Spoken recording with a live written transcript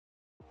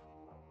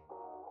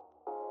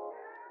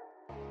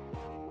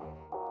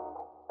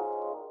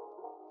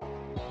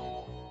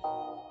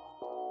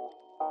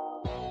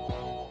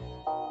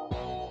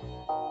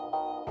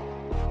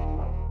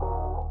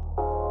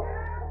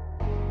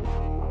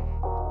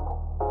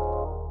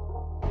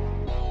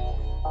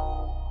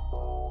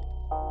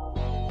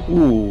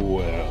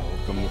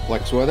Welcome to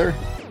Flex Weather.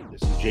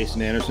 This is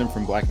Jason Anderson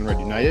from Black and Red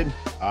United.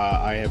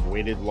 I have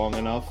waited long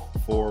enough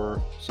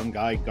for some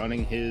guy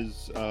gunning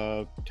his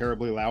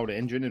terribly loud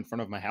engine in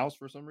front of my house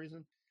for some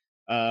reason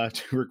to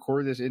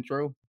record this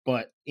intro.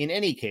 But in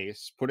any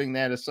case, putting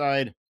that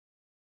aside,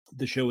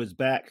 the show is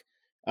back,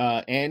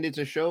 and it's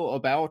a show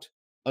about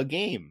a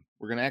game.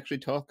 We're going to actually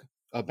talk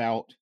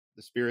about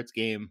the Spirits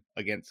game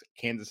against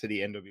Kansas City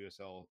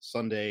NWSL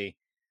Sunday,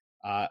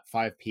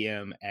 5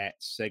 p.m. at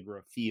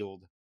Segra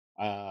Field.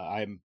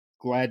 I'm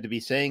glad to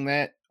be saying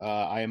that.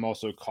 I am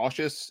also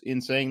cautious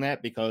in saying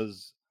that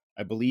because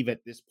I believe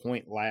at this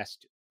point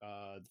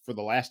for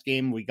the last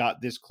game, we got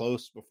this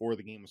close before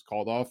the game was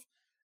called off.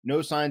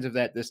 No signs of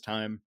that this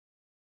time.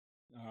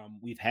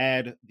 We've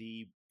had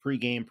the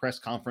pregame press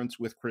conference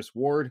with Chris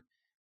Ward.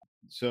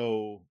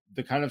 So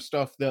the kind of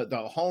stuff,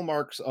 the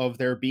hallmarks of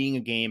there being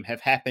a game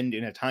have happened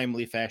in a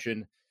timely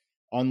fashion,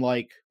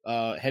 unlike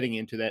heading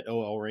into that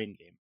OL Reign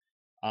game.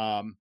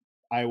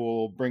 I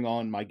will bring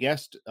on my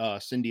guest,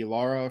 Cindy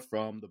Lara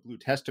from the Blue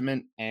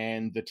Testament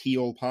and the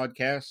Teal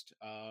podcast.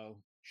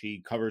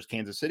 She covers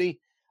Kansas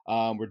City.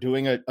 We're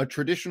doing a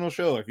traditional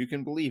show, if you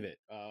can believe it,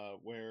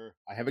 where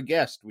I have a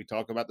guest. We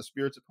talk about the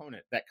Spirit's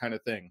opponent, that kind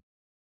of thing.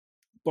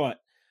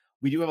 But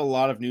we do have a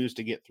lot of news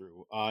to get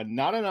through.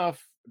 Not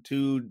enough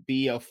to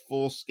be a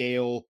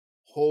full-scale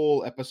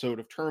whole episode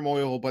of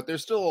turmoil, but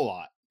there's still a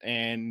lot.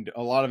 And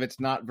a lot of it's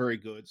not very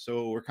good.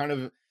 So we're kind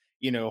of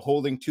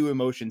holding two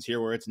emotions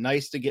here where it's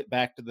nice to get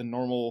back to the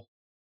normal,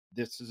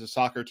 this is a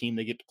soccer team,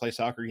 they get to play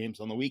soccer games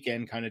on the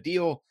weekend kind of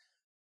deal.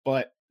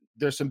 But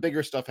there's some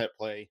bigger stuff at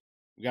play.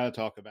 We got to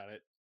talk about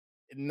it.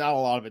 Not a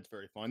lot of it's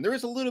very fun. There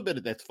is a little bit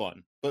of that's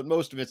fun, but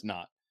most of it's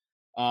not.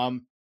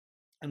 I'm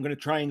going to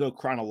try and go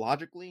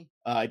chronologically.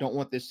 I don't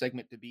want this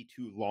segment to be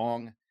too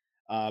long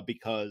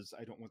because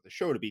I don't want the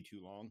show to be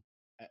too long.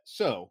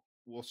 So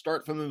we'll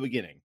start from the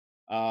beginning.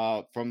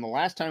 From the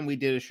last time we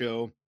did a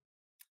show,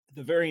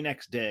 the very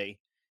next day,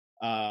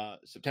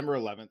 September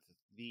 11th,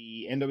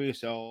 the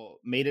NWSL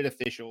made it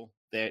official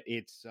that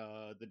it's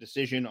the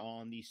decision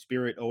on the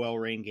Spirit OL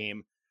Reign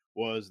game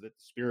was that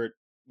the Spirit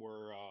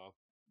were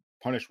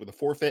punished with a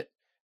forfeit,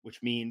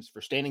 which means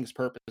for standings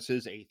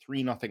purposes, a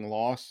 3-0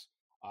 loss.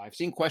 I've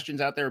seen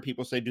questions out there where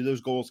people say, do those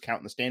goals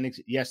count in the standings?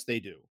 Yes, they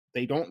do.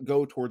 They don't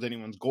go towards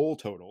anyone's goal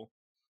total,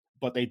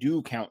 but they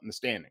do count in the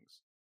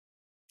standings.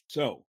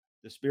 So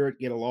the Spirit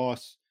get a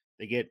loss.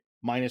 They get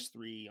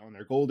 -3 on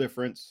their goal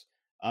difference.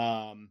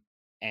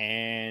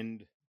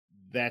 And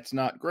that's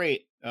not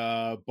great.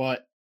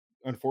 But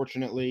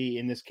unfortunately,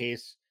 in this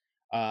case,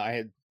 I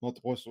had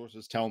multiple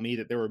sources tell me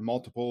that there were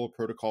multiple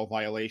protocol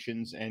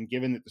violations. And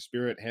given that the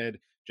Spirit had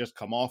just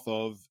come off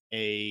of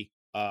a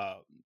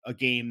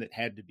game that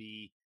had to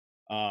be,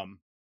 I'm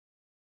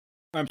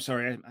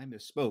sorry, I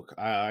misspoke.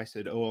 I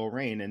said OL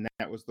Reign, and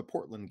that was the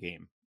Portland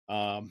game.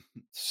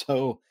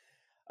 So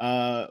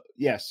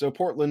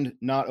Portland,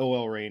 not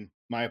OL Reign.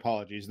 My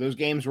apologies. Those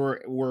games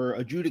were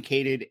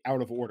adjudicated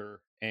out of order,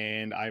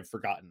 and I've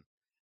forgotten.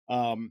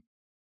 But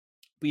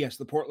yes,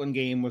 the Portland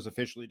game was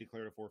officially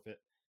declared a forfeit.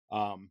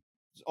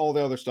 All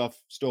the other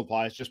stuff still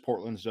applies, just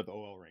Portland instead of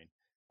OL Reign.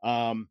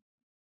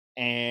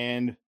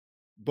 And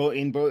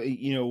in both,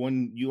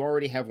 when you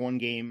already have one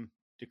game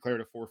declared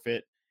a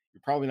forfeit,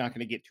 you're probably not going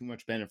to get too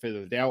much benefit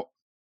of the doubt.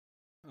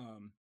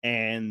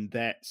 And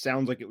that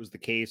sounds like it was the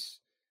case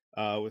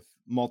with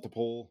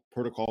multiple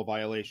protocol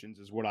violations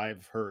is what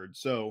I've heard.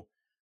 So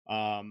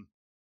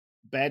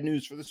bad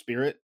news for the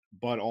Spirit,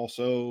 but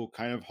also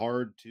kind of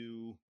hard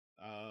to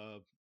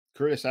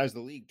criticize the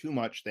league too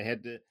much. They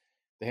had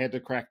to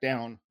crack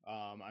down.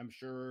 I'm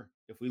sure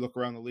if we look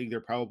around the league, there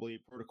are probably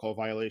protocol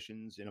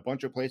violations in a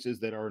bunch of places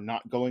that are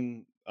not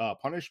going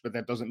punished, but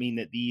that doesn't mean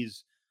that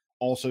these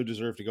also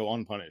deserve to go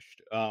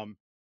unpunished.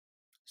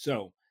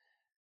 So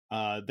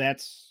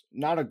that's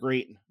not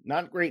great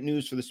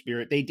news for the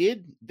Spirit.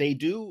 They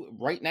do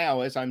right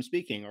now, as I'm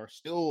speaking, are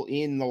still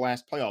in the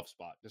last playoff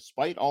spot.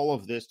 Despite all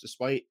of this,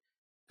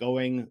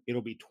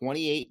 it'll be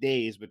 28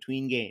 days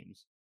between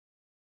games.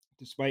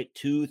 Despite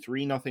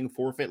 2-3-0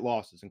 forfeit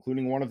losses,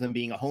 including one of them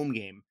being a home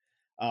game.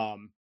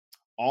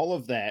 All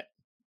of that,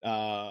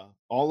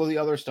 all of the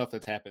other stuff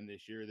that's happened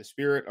this year, the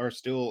Spirit are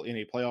still in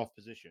a playoff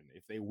position.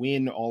 If they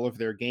win all of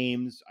their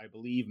games, I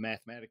believe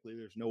mathematically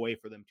there's no way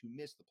for them to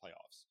miss the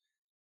playoffs.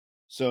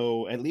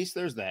 So at least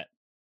there's that.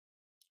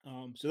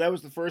 So that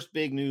was the first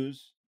big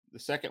news. The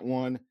second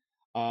one,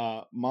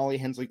 Molly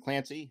Hensley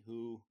Clancy,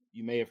 who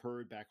you may have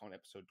heard back on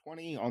episode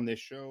 20 on this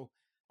show,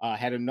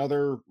 had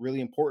another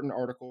really important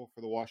article for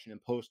the Washington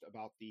Post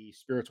about the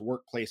Spirit's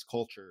workplace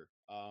culture.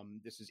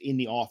 This is in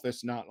the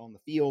office, not on the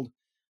field,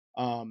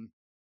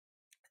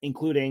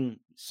 including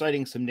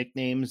citing some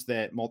nicknames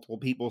that multiple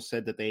people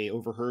said that they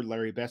overheard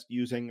Larry Best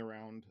using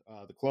around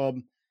the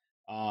club.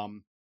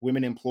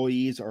 Women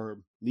employees are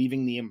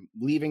leaving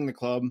the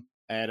club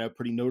at a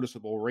pretty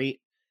noticeable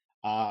rate,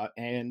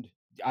 and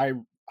I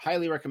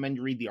highly recommend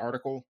you read the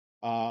article.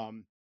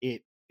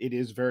 It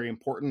is very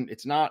important.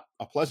 It's not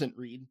a pleasant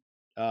read,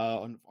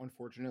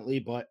 unfortunately,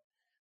 but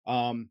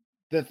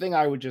the thing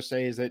I would just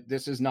say is that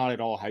this is not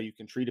at all how you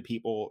can treat a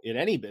people in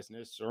any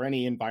business or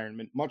any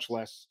environment, much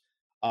less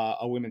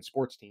a women's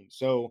sports team.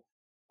 So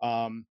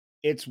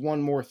it's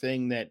one more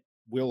thing that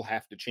will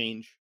have to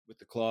change with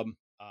the club.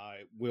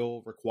 It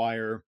will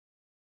require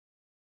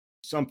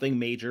something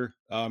major.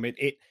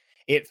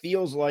 It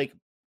feels like,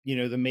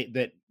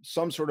 that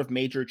some sort of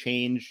major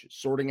change,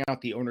 sorting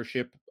out the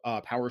ownership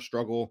power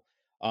struggle.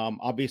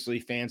 Obviously,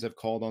 fans have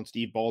called on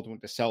Steve Baldwin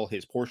to sell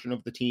his portion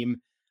of the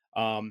team.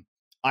 Um,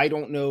 I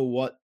don't know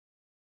what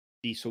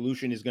the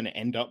solution is going to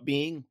end up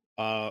being,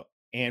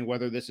 and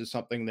whether this is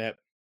something that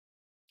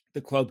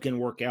the club can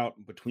work out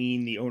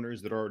between the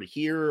owners that are already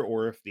here,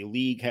 or if the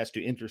league has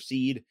to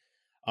intercede.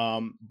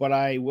 But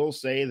I will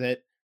say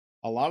that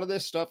a lot of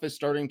this stuff is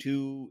starting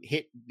to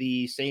hit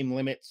the same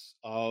limits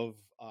of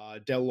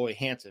Dell Loy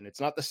Hansen.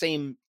 It's not the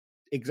same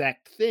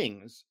exact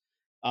things,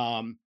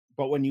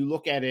 but when you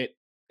look at it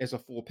as a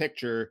full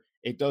picture,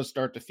 it does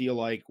start to feel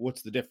like,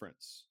 what's the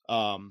difference?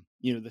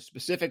 The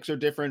specifics are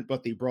different,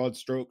 but the broad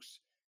strokes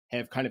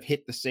have kind of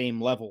hit the same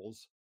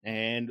levels,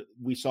 and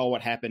we saw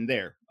what happened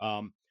there.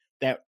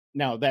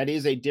 That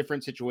is a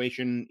different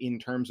situation in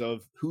terms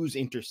of who's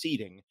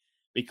interceding,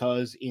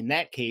 because in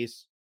that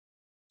case,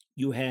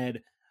 you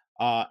had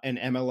an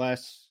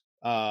MLS,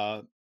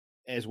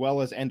 as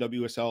well as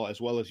NWSL, as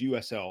well as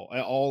USL.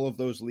 All of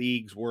those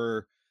leagues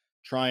were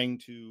trying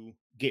to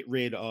get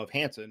rid of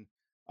Hansen,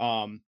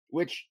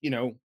 which,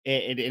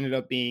 it ended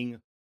up being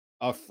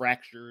a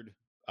fractured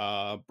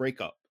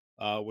breakup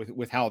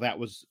with how that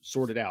was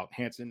sorted out.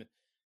 Hansen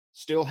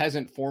still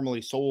hasn't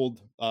formally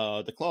sold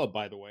the club,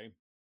 by the way.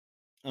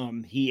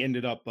 He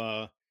ended up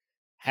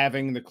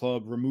having the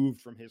club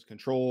removed from his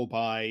control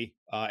by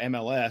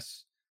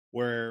MLS,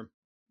 where,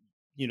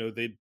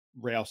 the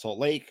Real Salt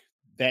Lake,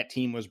 that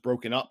team was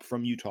broken up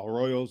from Utah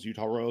Royals.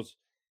 Utah Royals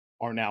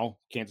are now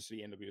Kansas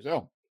City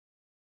NWSL.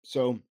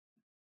 So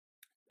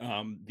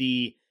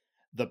the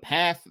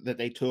path that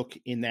they took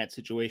in that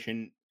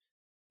situation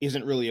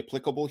isn't really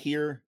applicable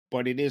here,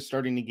 but it is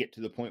starting to get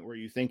to the point where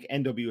you think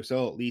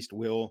NWSL at least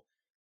will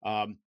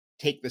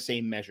take the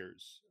same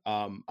measures.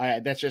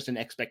 That's just an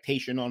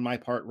expectation on my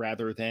part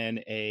rather than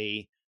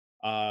a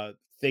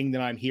thing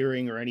that I'm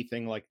hearing or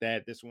anything like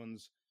that. This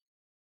one's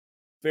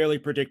fairly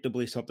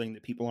predictably something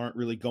that people aren't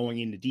really going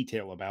into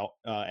detail about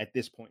at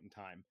this point in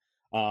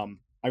time.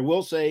 I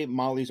will say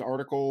Molly's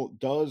article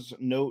does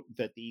note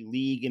that the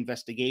league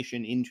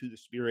investigation into the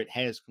Spirit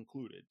has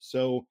concluded.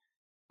 So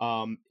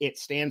it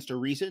stands to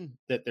reason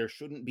that there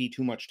shouldn't be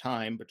too much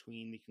time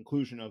between the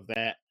conclusion of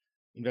that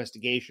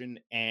investigation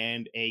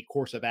and a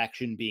course of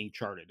action being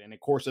charted, and a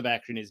course of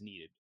action is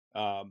needed.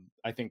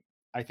 I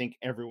think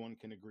everyone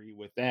can agree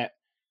with that.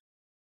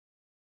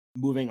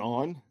 Moving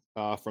on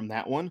from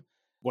that one,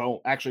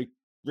 well, actually,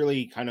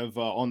 really kind of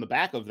on the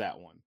back of that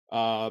one,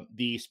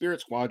 the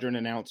Spirit Squadron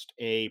announced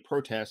a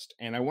protest,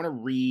 and I want to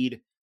read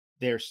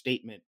their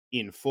statement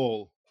in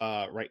full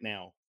right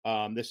now.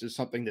 This is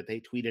something that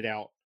they tweeted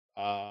out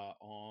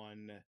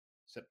on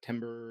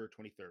September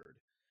 23rd.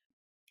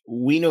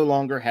 We no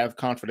longer have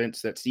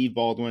confidence that Steve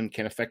Baldwin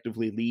can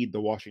effectively lead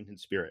the Washington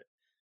Spirit.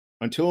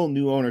 Until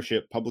new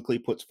ownership publicly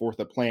puts forth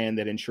a plan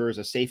that ensures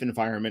a safe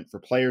environment for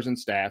players and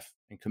staff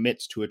and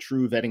commits to a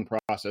true vetting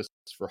process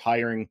for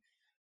hiring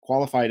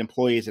qualified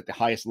employees at the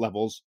highest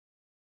levels,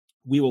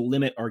 we will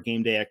limit our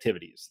game day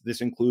activities.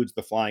 This includes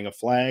the flying of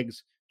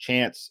flags,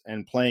 chants,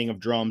 and playing of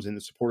drums in the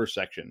supporter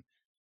section.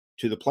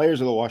 To the players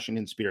of the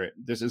Washington Spirit,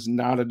 this is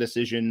not a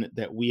decision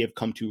that we have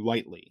come to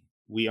lightly.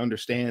 We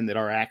understand that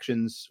our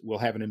actions will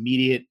have an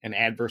immediate and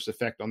adverse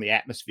effect on the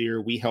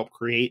atmosphere we help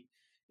create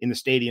in the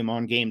stadium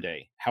on game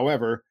day.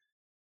 However,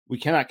 we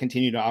cannot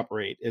continue to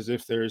operate as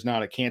if there is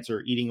not a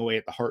cancer eating away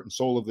at the heart and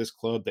soul of this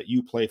club that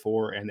you play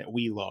for and that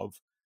we love.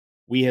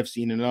 We have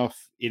seen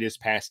enough. It is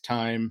past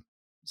time.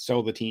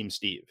 Sell the team,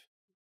 Steve.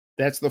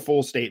 That's the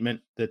full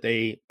statement that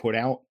they put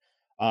out,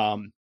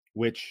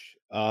 which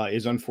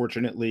is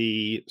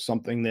unfortunately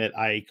something that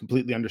I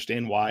completely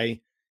understand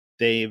why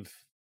they've,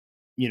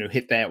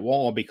 hit that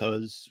wall,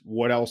 because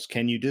what else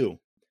can you do?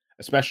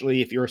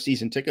 Especially if you're a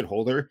season ticket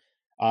holder.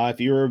 If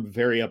you're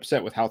very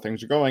upset with how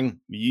things are going,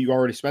 you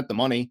already spent the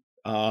money.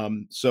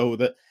 So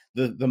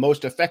the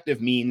most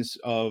effective means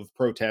of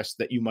protest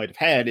that you might have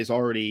had it's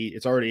already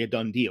a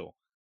done deal.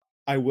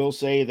 I will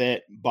say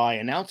that by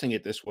announcing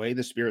it this way,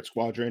 the Spirit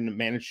Squadron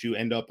managed to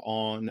end up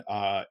on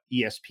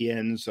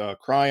ESPN's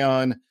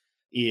Cryon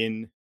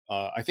in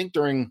I think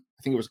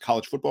it was a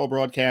college football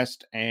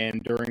broadcast,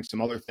 and during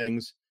some other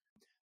things.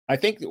 I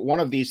think that one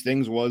of these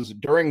things was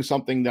during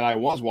something that I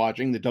was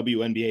watching, the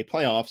WNBA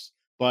playoffs,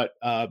 but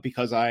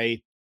because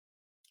I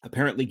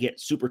apparently get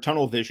super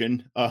tunnel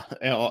vision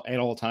at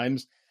all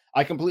times,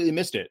 I completely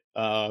missed it.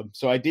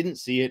 So I didn't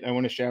see it. I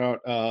want to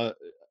shout out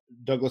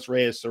Douglas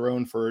Reyes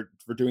Cerrone for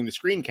doing the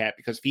screen cap,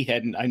 because if he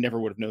hadn't, I never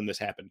would have known this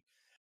happened,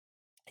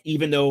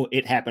 even though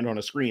it happened on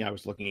a screen I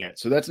was looking at.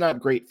 So that's not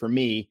great for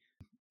me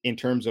in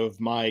terms of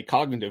my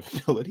cognitive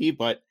ability,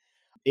 but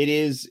it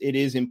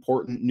is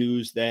important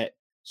news that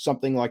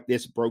something like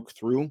this broke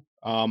through.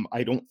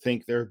 I don't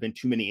think there have been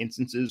too many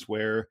instances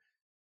where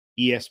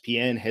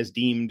ESPN has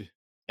deemed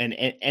an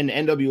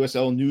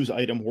NWSL news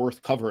item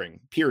worth covering,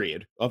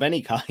 period, of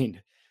any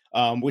kind,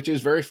 which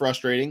is very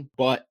frustrating.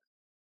 But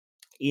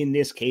in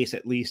this case,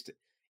 at least,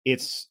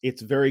 it's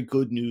very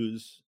good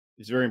news.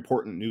 It's very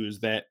important news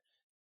that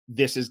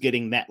this is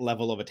getting that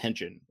level of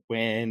attention.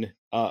 When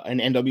an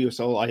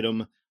NWSL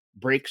item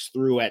breaks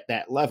through at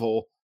that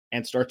level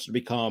and starts to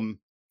become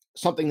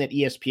something that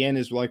ESPN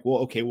is like, well,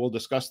 okay, we'll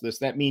discuss this.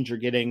 That means you're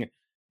getting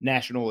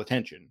national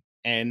attention,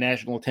 and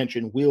national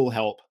attention will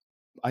help,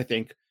 I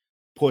think,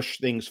 push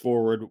things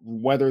forward,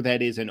 whether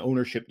that is an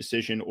ownership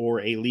decision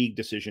or a league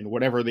decision,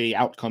 whatever the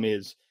outcome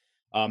is.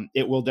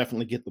 It will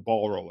definitely get the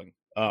ball rolling.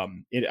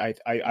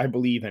 I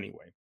believe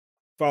anyway.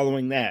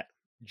 Following that,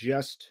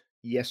 just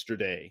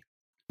yesterday,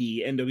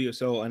 the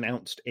NWSL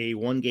announced a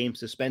 1-game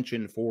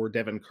suspension for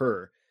Devin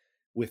Kerr.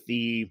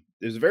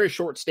 There's a very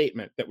short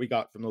statement that we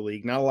got from the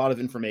league, not a lot of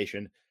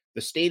information.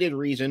 The stated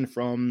reason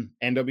from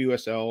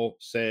NWSL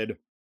said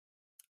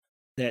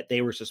that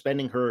they were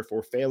suspending her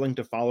for failing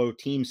to follow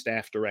team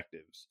staff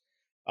directives.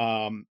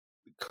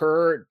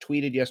 Kerr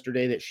tweeted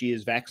yesterday that she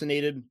is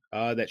vaccinated,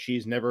 that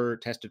she's never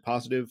tested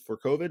positive for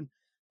COVID.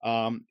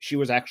 She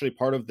was actually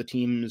part of the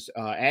team's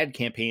ad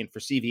campaign for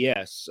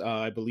CVS.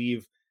 I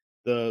believe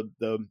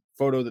the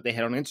photo that they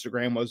had on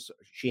Instagram was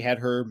she had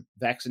her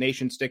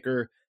vaccination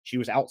sticker. She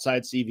was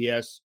outside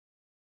CVS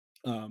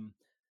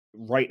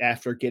right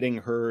after getting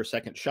her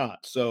second shot.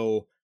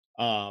 So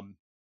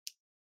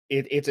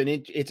it's an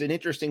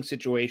interesting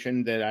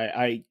situation that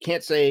I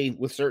can't say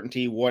with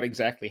certainty what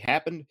exactly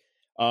happened,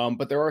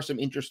 but there are some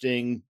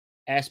interesting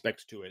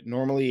aspects to it.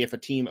 Normally, if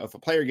a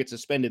player gets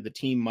suspended, the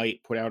team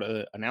might put out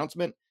an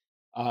announcement.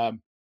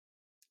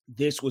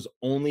 This was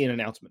only an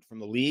announcement from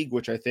the league,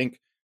 which I think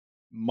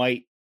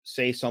might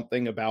say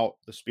something about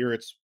the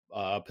Spirit's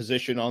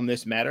position on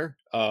this matter.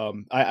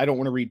 I don't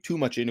want to read too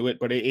much into it,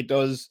 but it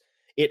does.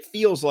 It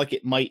feels like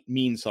it might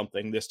mean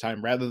something this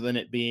time, rather than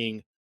it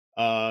being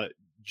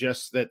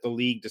just that the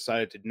league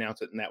decided to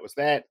announce it and that was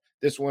that.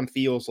 This one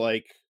feels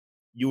like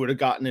you would have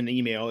gotten an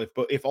email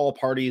if all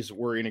parties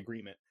were in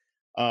agreement.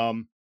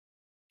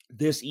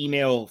 This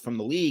email from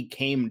the league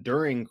came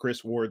during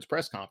Chris Ward's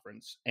press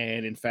conference,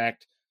 and in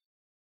fact,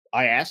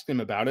 I asked him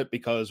about it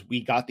because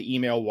we got the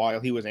email while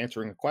he was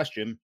answering a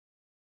question,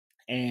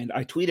 and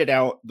I tweeted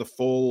out the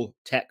full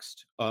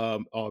text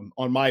on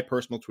my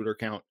personal Twitter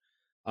account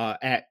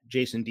at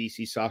Jason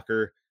DC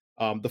Soccer,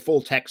 the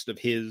full text of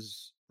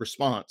his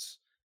response,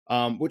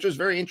 which was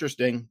very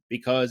interesting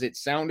because it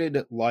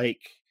sounded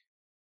like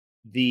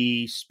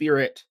the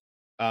Spirit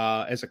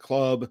as a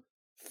club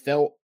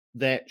felt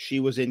that she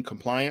was in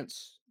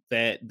compliance,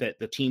 that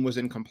the team was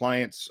in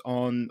compliance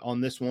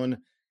on this one,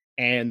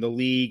 and the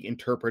league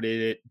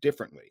interpreted it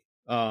differently.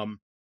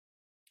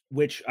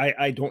 Which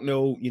I don't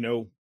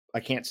know, I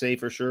can't say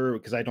for sure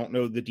because I don't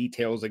know the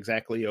details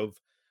exactly of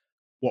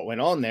what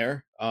went on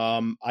there.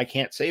 I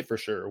can't say for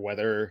sure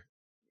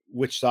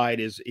which side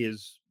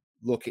is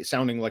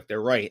sounding like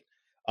they're right.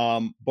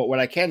 But what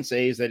I can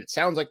say is that it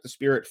sounds like the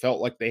Spirit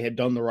felt like they had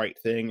done the right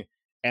thing,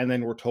 and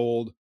then were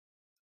told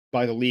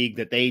by the league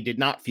that they did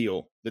not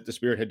feel that the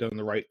Spirit had done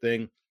the right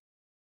thing.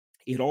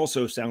 It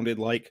also sounded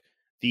like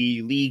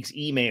the league's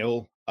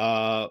email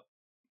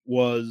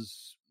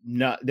was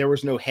not, there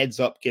was no heads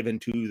up given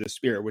to the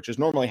Spirit, which is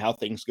normally how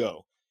things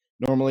go.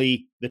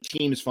 Normally, the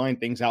teams find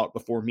things out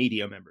before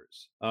media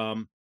members.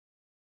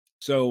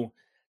 So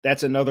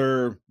that's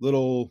another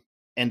little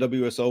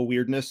NWSL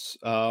weirdness.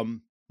 Not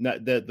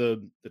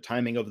the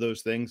timing of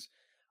those things.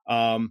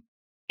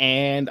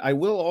 And I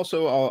will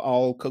also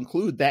I'll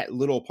conclude that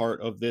little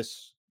part of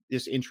this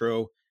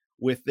intro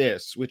with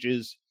this, which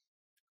is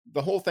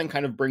the whole thing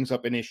kind of brings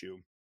up an issue.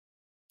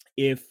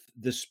 If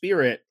the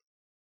Spirit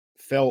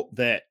felt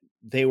that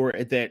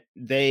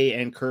they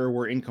and Kerr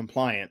were in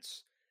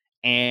compliance,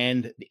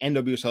 and the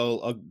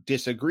NWSL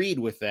disagreed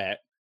with that,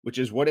 which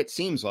is what it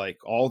seems like.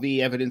 All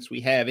the evidence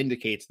we have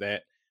indicates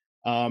that.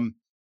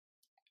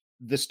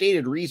 The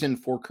stated reason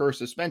for Kerr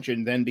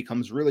suspension then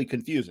becomes really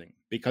confusing,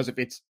 because if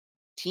it's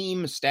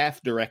team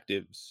staff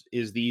directives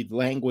is the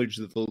language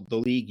that the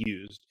league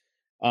used,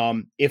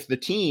 if the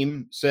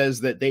team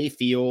says that they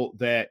feel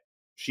that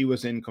she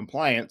was in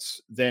compliance,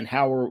 then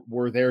how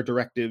were their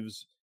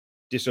directives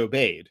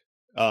disobeyed?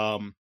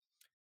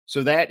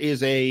 So that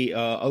is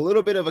a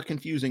little bit of a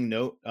confusing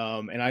note,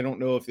 and I don't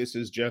know if this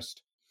is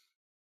just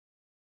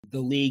the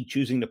league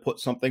choosing to put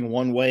something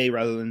one way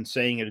rather than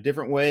saying it a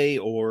different way,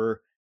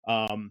 or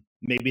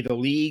maybe the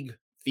league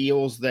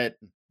feels that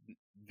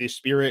the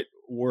Spirit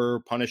were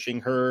punishing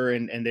her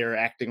and they're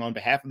acting on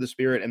behalf of the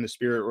Spirit, and the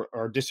Spirit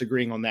are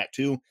disagreeing on that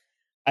too.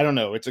 I don't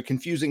know. It's a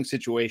confusing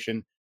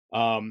situation.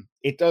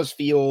 It does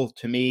feel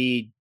to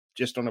me,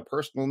 just on a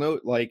personal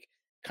note, like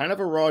kind of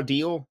a raw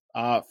deal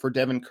for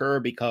Devin Kerr,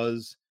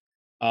 because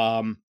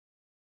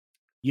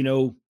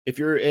if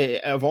you're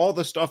of all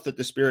the stuff that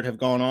the Spirit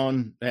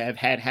have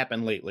had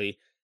happen lately,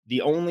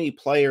 the only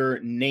player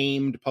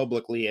named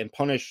publicly and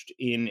punished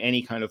in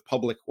any kind of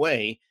public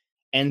way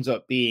ends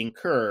up being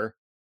Kerr.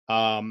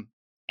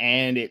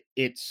 and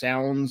it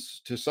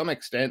sounds to some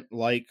extent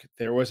like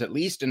there was at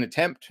least an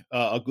attempt,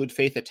 a good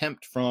faith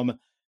attempt from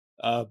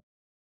uh,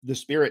 the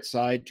Spirit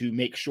side to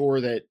make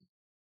sure that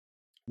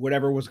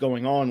whatever was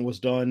going on was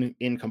done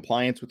in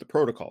compliance with the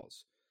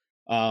protocols.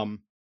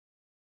 Um,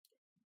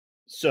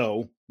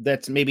 so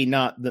that's maybe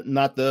not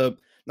the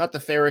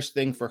fairest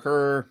thing for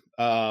her.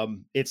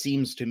 It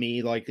seems to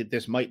me like that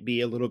this might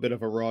be a little bit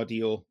of a raw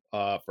deal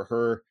for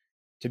her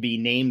to be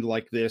named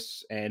like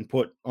this and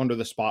put under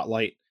the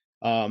spotlight.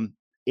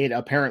 It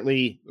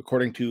apparently,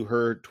 according to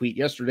her tweet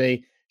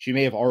yesterday, she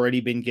may have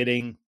already been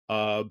getting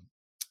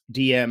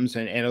DMs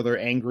and other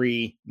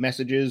angry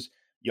messages.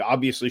 You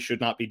obviously should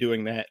not be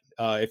doing that.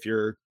 If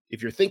you're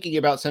thinking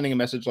about sending a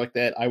message like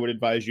that, I would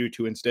advise you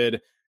to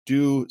instead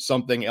do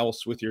something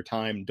else with your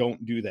time.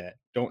 Don't do that.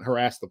 Don't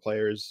harass the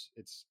players.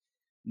 It's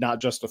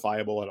not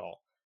justifiable at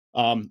all.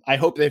 I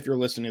hope that if you're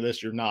listening to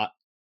this, you're not.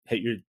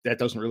 Hey, that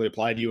doesn't really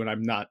apply to you, and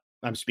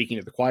I'm speaking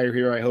to the choir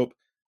here. I hope.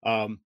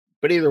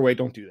 But either way,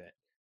 don't do that.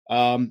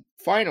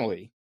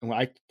 Finally,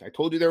 I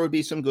told you there would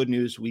be some good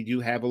news. We do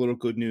have a little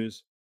good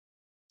news.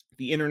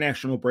 The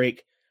international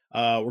break.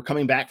 We're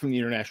coming back from the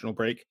international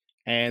break,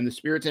 and the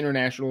Spirits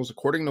Internationals,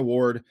 according to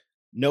Ward,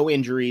 no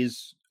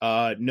injuries,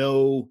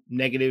 no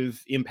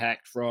negative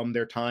impact from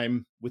their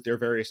time with their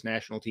various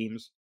national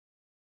teams.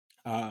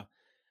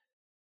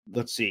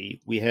 Let's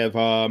see. We have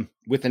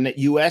with the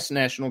U.S.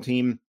 national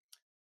team,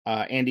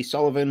 Andy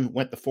Sullivan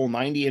went the full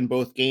 90 in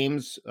both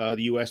games. The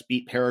U.S.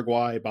 beat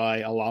Paraguay by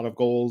a lot of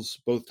goals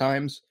both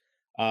times.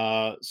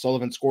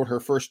 Sullivan scored her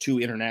first 2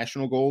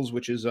 international goals,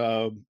 which is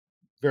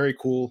very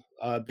cool.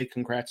 Big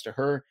congrats to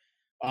her.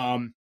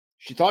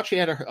 She thought she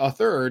had a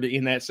third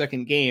in that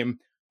second game,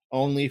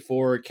 only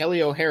for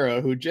Kelly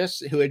O'Hara, who had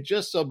just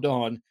subbed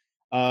on,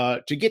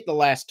 to get the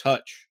last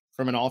touch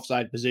from an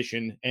offside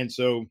position. And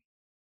so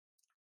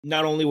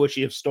not only would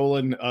she have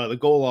stolen the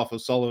goal off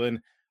of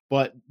Sullivan,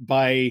 but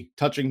by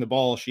touching the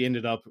ball, she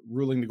ended up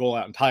ruling the goal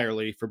out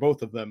entirely for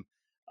both of them.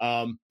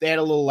 They had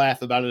a little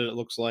laugh about it. It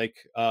looks like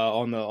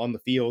on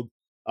the field,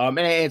 and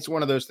it's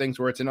one of those things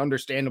where it's an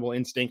understandable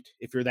instinct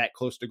if you're that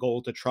close to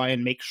goal to try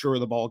and make sure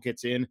the ball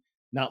gets in,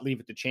 not leave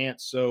it to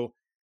chance. So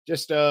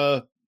just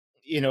a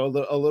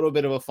little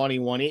bit of a funny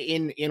one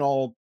in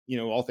all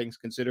all things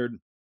considered.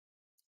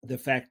 The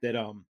fact that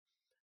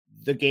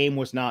the game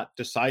was not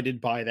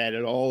decided by that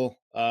at all.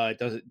 It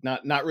doesn't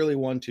not really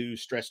one to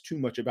stress too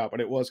much about,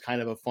 but it was kind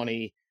of a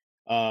funny,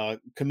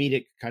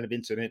 comedic kind of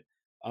incident.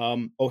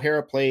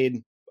 O'Hara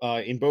played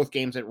in both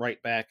games at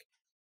right back.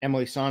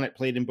 Emily Sonnet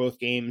played in both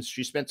games.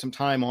 She spent some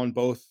time on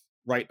both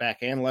right back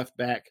and left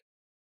back.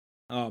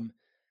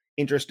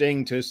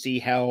 Interesting to see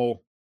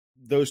how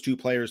those two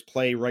players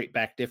play right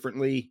back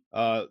differently.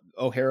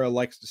 O'Hara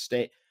likes to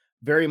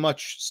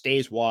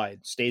stays wide.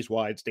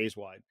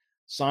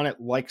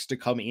 Sonnet likes to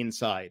come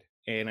inside.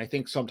 And I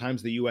think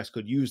sometimes the U.S.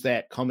 could use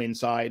that come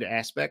inside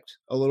aspect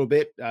a little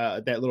bit,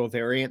 that little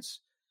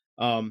variance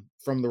from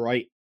the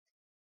right,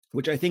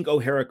 which I think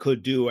O'Hara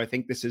could do. I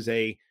think this is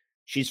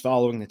she's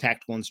following the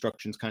tactical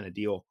instructions kind of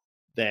deal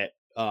that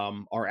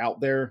are out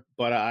there.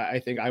 But I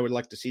think I would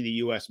like to see the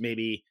U.S.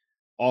 maybe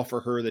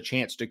offer her the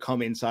chance to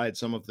come inside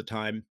some of the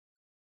time,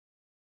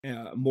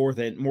 more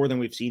than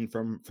we've seen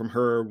from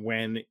her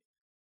when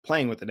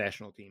playing with the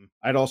national team.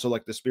 I'd also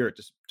like the Spirit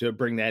to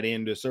bring that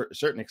in to a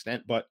certain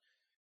extent, but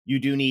you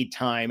do need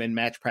time and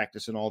match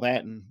practice and all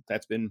that. And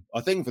that's been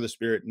a thing for the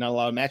Spirit. Not a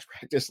lot of match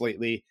practice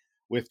lately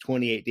with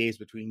 28 days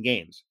between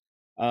games.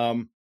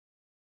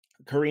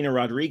 Karina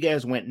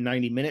Rodriguez went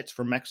 90 minutes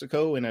for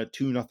Mexico in a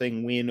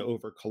 2-0 win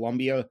over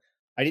Colombia.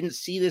 I didn't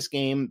see this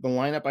game. The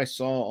lineup I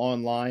saw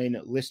online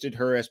listed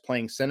her as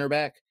playing center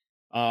back,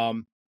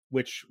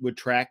 which would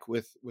track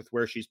with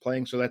where she's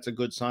playing. So that's a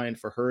good sign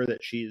for her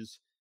that she's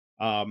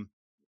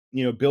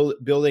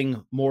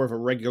building more of a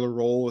regular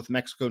role with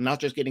Mexico, not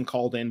just getting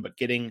called in, but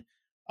getting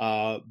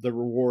the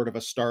reward of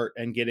a start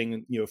and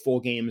getting full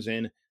games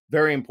in.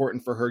 Very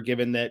important for her,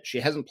 given that she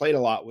hasn't played a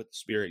lot with the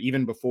Spirit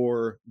even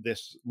before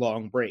this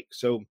long break.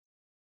 So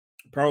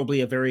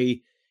probably a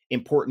very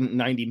important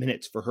 90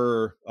 minutes for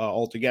her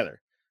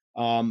altogether.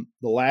 The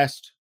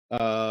last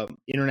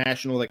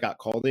international that got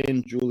called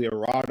in, Julia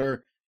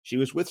Rotter, she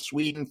was with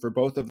Sweden for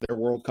both of their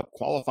World Cup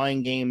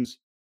qualifying games.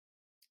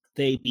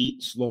 They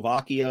beat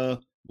Slovakia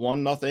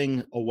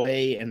 1-0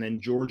 away, and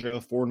then Georgia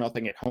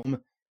 4-0 at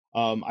home.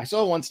 I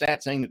saw one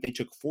stat saying that they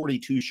took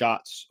 42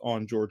 shots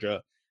on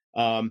Georgia.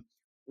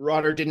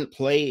 Rotter didn't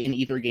play in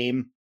either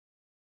game,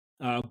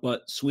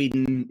 but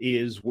Sweden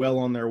is well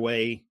on their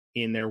way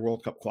in their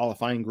World Cup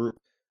qualifying group.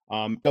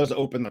 Does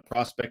open the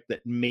prospect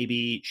that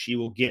maybe she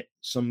will get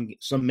some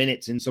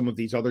minutes in some of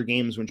these other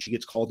games when she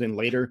gets called in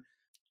later.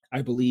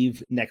 I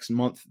believe next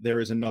month there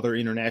is another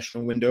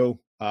international window,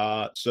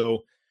 so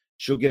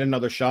she'll get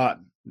another shot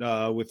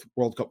with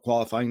World Cup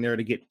qualifying there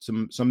to get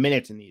some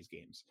minutes in these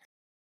games.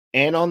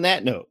 And on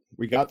that note,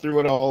 we got through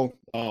it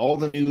all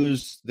the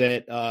news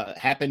that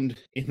happened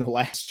in the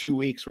last 2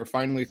 weeks. We're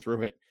finally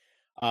through it.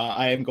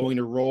 I am going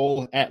to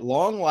roll at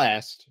long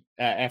last,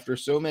 after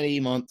so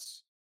many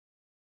months.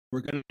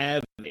 We're going to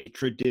have a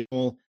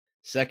traditional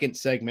second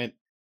segment,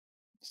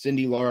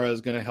 Cindy Lara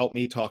is going to help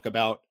me talk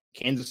about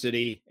Kansas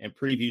City and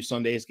preview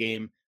Sunday's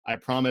game. I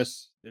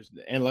promise,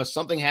 unless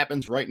something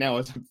happens right now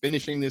as I'm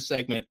finishing this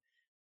segment,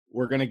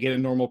 we're going to get a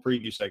normal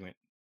preview segment.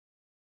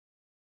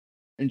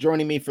 And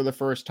joining me for the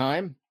first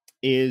time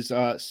is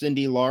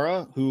Cindy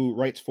Lara, who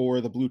writes for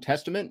the Blue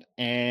Testament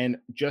and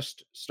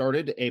just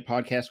started a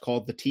podcast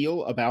called The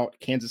Teal about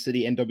Kansas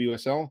City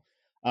NWSL.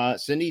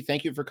 Cindy,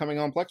 thank you for coming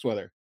on Plex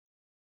Weather.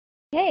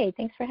 Hey,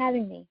 thanks for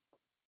having me.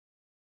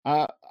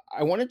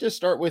 I wanted to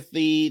start with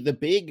the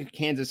big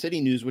Kansas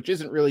City news, which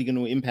isn't really going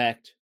to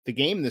impact the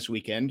game this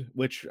weekend,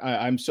 which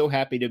I'm so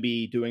happy to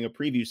be doing a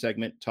preview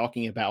segment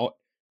talking about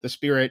the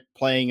Spirit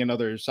playing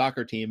another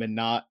soccer team and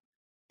not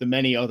the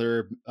many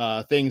other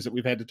things that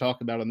we've had to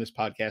talk about on this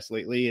podcast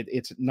lately.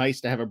 It's nice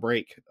to have a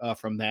break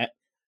from that,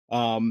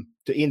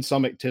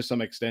 to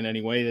some extent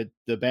anyway.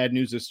 The bad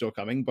news is still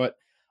coming, but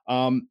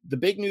the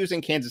big news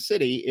in Kansas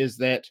City is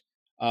that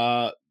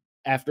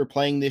after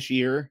playing this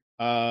year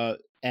at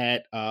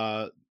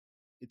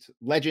it's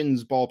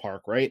Legends Ballpark,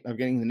 right? I'm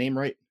getting the name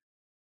right.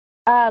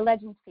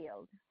 Legends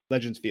Field.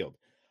 Legends Field.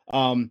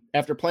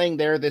 After playing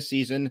there this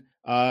season,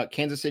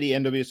 Kansas City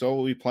NWSL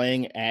will be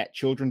playing at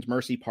Children's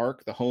Mercy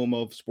Park, the home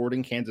of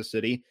Sporting Kansas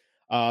City.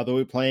 They'll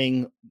be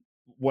playing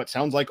what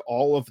sounds like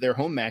all of their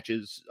home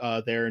matches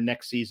there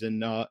next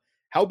season.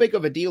 How big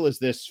of a deal is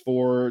this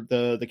for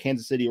the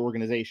Kansas City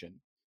organization?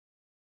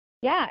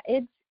 Yeah,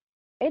 it's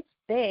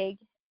big.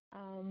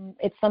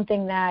 It's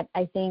something that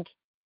I think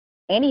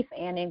any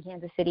fan in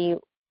Kansas City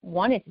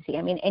wanted to see.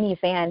 I mean, any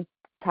fan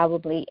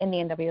probably in the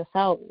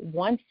NWSL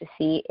wants to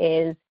see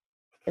is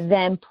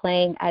them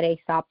playing at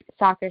a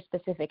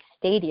soccer-specific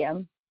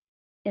stadium.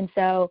 And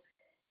so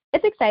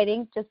it's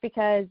exciting just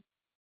because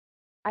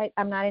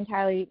I'm not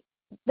entirely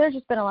 – there's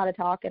just been a lot of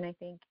talk, and I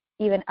think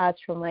even us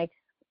from, like,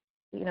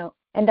 you know,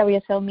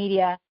 NWSL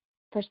media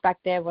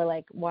perspective, we're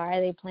like, why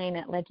are they playing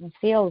at Legends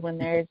Field when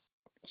there's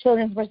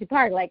Children's Mercy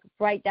Park, like,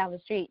 right down the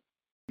street?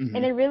 Mm-hmm.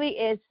 And it really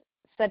is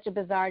such a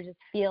bizarre just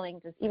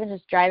feeling,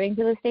 just driving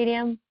to the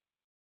stadium,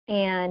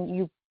 and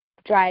you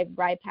drive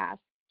right past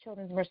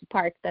Children's Mercy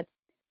Park.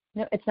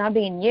 It's not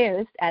being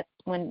used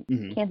when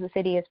Kansas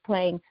City is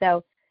playing.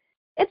 So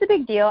it's a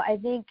big deal. I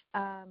think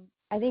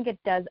it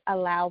does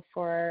allow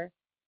for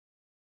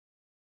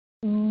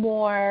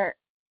more,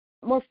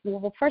 well,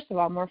 first of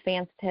all, more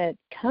fans to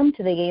come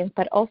to the games,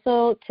 but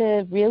also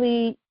to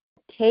really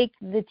take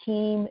the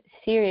team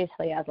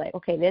seriously as like,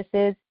 okay, this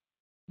is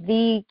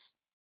the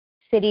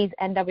city's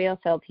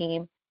NWSL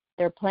team.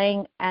 They're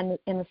playing in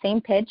the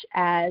same pitch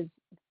as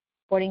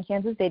Sporting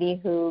Kansas City,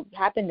 who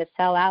happen to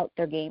sell out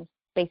their games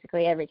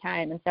basically every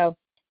time. And so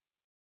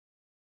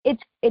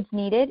it's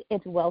needed,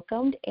 it's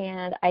welcomed,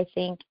 and I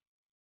think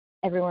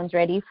everyone's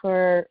ready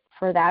for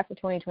that for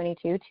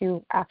 2022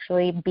 to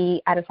actually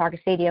be at a soccer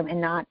stadium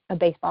and not a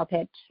baseball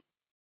pitch.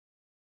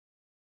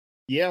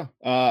 Yeah,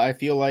 I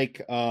feel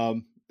like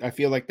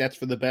that's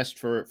for the best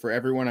for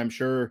everyone. I'm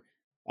sure,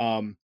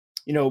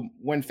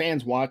 when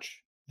fans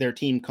watch their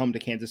team come to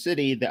Kansas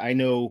City, that I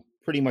know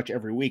pretty much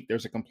every week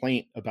there's a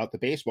complaint about the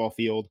baseball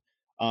field.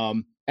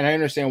 And I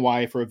understand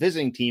why for a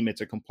visiting team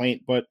it's a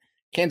complaint, but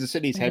Kansas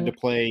City's had to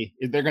play,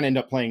 they're going to end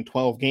up playing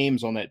 12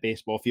 games on that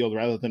baseball field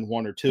rather than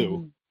one or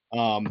two.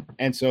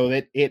 And so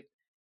that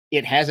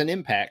it has an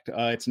impact.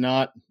 It's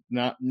not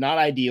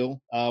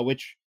ideal,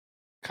 which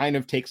kind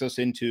of takes us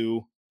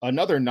into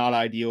another not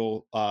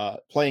ideal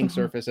playing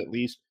surface, at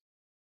least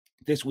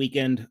this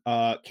weekend.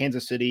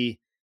 Kansas City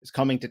is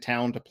coming to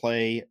town to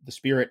play the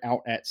Spirit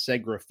out at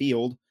Segra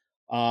Field.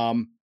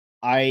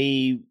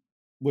 I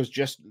was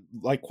just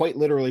quite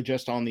literally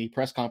just on the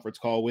press conference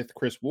call with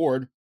Chris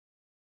Ward,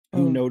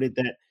 who noted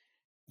that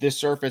this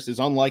surface is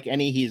unlike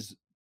any he's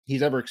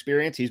ever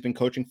experienced. He's been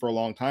coaching for a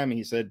long time, and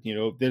he said,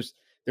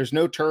 there's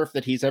no turf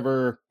that he's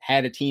ever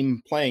had a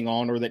team playing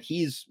on or that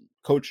he's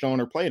coached on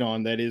or played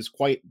on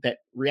that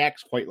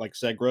reacts quite like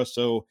Segra.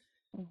 So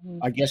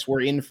I guess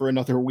we're in for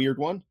another weird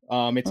one.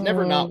 It's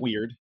never not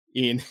weird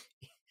in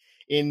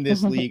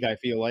this league, I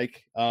feel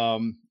like.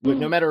 But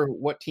no matter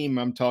what team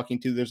I'm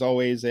talking to, there's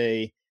always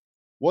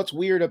what's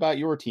weird about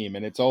your team,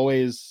 and it's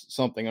always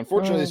something.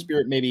 Unfortunately, the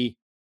Spirit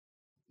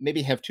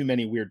maybe have too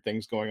many weird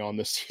things going on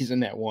this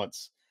season at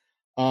once.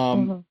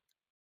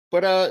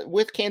 But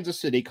with Kansas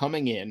City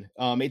coming in,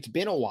 it's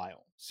been a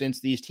while since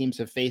these teams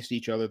have faced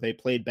each other. They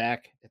played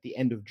back at the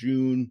end of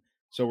June,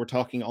 so we're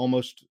talking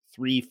almost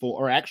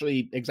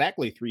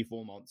exactly 3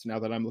 full months now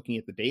that I'm looking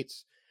at the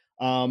dates.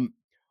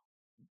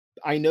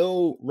 I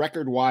know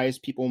record-wise,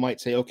 people might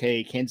say,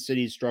 okay, Kansas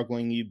City is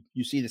struggling.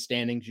 You see the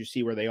standings, you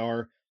see where they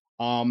are.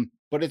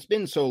 But it's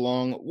been so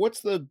long. What's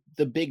the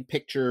big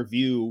picture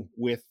view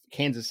with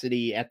Kansas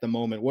City at the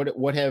moment?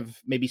 What have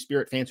maybe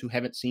Spirit fans who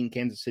haven't seen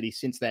Kansas City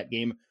since that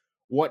game,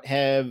 what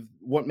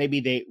might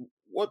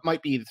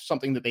be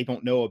something that they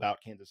don't know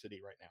about Kansas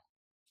City right now?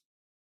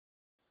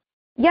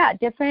 Yeah,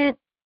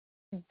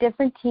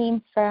 different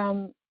team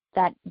from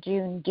that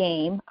June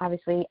game.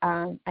 Obviously,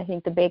 I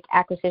think the big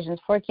acquisitions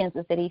for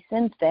Kansas City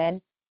since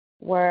then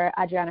were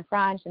Adriana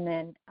Franch and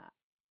then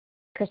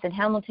Kristen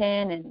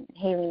Hamilton and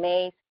Haley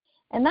Mays,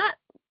 and that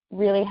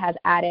really has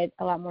added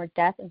a lot more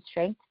depth and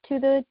strength to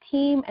the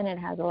team, and it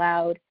has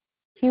allowed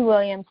Hugh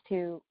Williams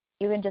to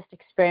even just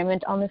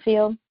experiment on the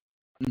field,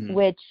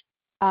 which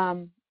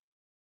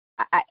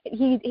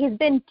he's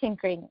been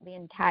tinkering the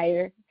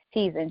entire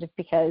season just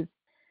because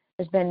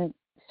there's been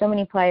so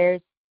many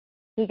players.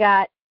 He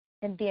got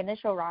in the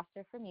initial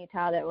roster from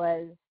Utah that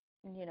was,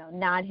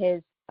 not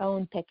his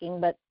own picking,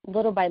 but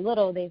little by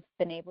little they've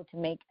been able to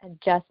make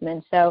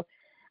adjustments. So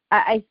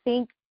I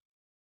think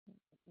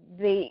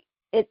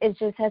it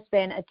just has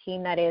been a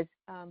team that is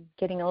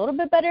getting a little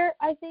bit better.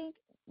 I think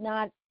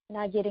not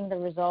getting the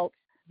results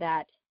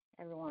that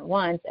everyone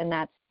wants, and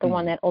that's the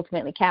one that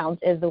ultimately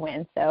counts is the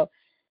win. So,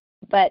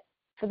 but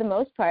for the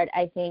most part,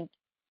 I think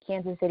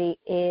Kansas City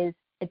is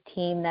a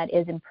team that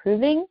is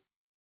improving,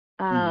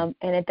 and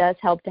it does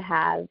help to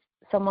have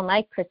someone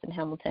like Kristen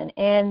Hamilton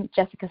and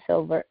Jessica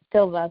Silva,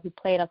 who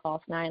played a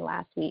false nine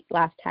last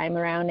time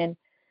around, and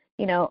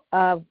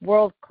a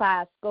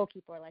world-class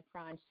goalkeeper like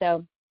Franz.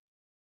 So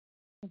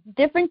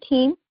different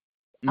team,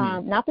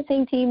 not the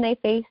same team they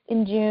faced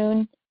in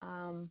June.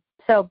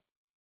 So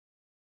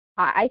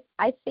I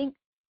think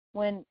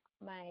when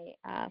my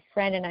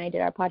friend and I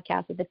did our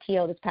podcast with the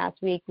Teal this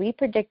past week, we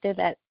predicted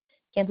that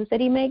Kansas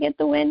City may get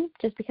the win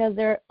just because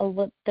their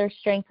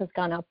strength has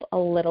gone up a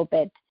little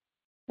bit.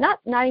 Not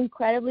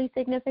incredibly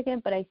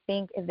significant, but I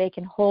think if they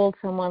can hold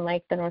someone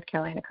like the North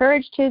Carolina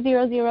Courage to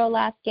 0-0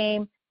 last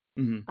game,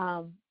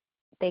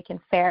 they can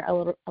fare a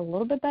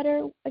little bit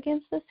better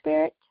against the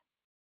Spirit.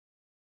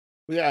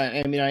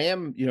 Yeah, I mean,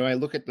 I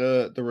look at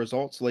the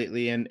results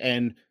lately,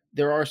 and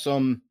there are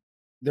some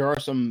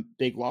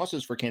big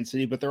losses for Kansas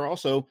City, but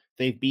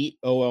they've beat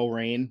OL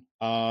Reign.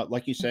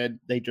 Like you said,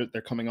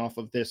 they're coming off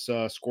of this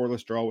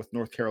scoreless draw with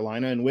North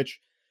Carolina, in which,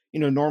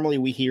 normally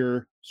we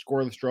hear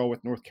scoreless draw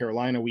with North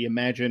Carolina, we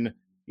imagine,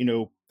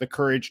 the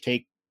Courage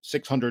take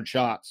 600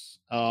 shots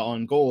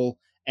on goal,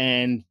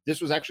 and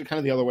this was actually kind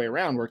of the other way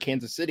around, where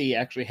Kansas City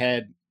actually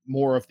had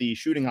more of the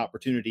shooting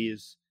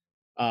opportunities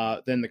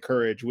than the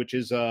Courage, which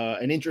is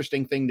an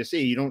interesting thing to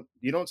see. You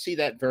don't see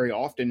that very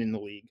often in the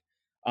league.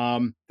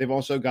 They've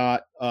also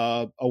got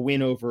a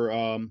win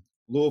over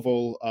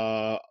Louisville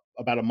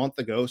about a month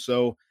ago.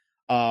 So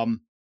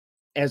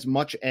as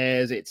much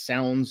as it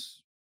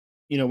sounds,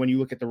 when you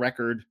look at the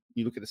record,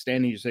 you look at the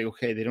standings, you say,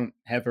 okay, they don't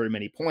have very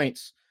many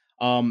points.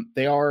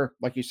 They are,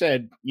 like you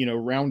said,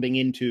 rounding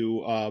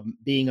into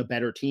being a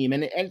better team.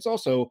 And it's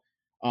also,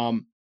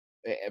 from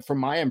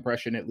my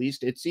impression, at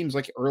least, it seems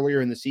like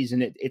earlier in the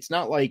season, it's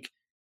not like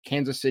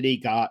Kansas City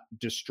got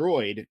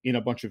destroyed in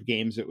a bunch of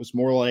games. It was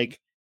more like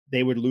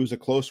they would lose a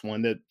close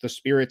one. The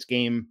Spirits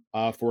game,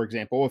 for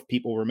example, if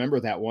people remember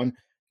that one,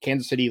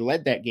 Kansas City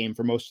led that game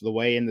for most of the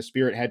way, and the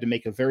Spirit had to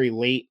make a very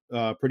late,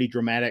 pretty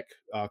dramatic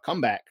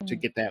comeback to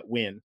get that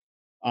win.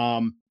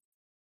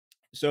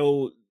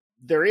 So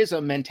there is a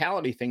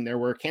mentality thing there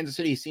where Kansas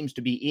City seems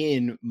to be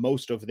in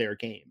most of their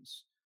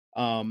games.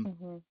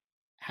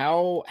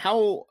 How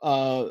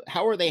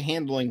are they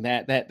handling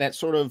that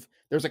sort of,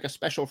 there's like a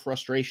special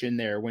frustration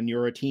there when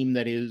you're a team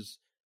that is,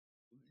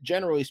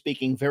 generally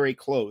speaking, very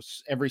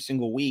close every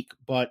single week,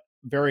 but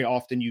very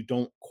often you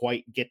don't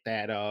quite get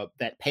that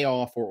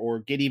payoff or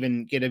get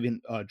even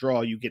a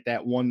draw. You get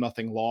that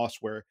 1-0 loss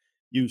where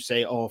you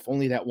say, oh, if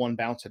only that one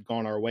bounce had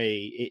gone our way,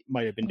 it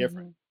might have been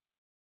different.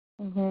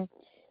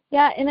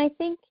 Yeah, and I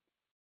think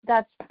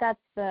that's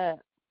the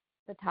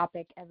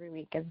topic every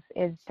week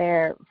is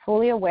they're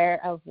fully aware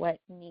of what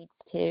they need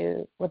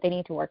to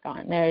work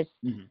on. There's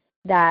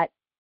that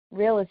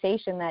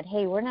realization that,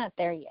 hey, we're not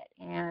there yet,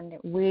 and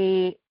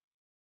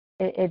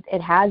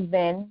it has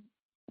been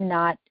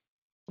not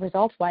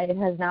results wise, it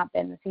has not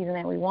been the season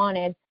that we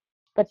wanted,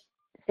 but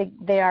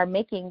they're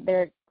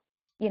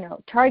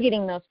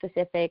targeting those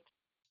specific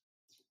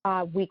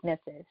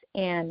weaknesses.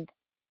 And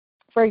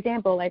for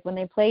example, like when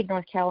they played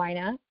North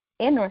Carolina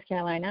and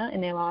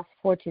they lost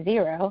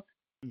 4-0,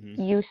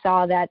 you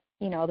saw that,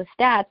 the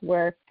stats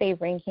were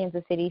favoring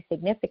Kansas City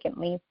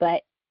significantly,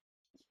 but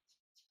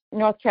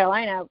North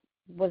Carolina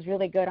was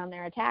really good on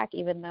their attack,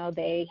 even though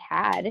they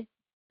had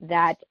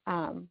that,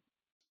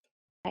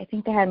 I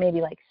think they had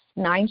maybe like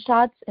 9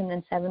 shots and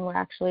then 7 were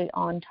actually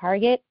on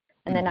target,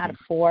 and then out of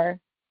 4.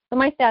 So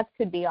my stats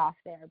could be off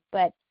there,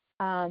 but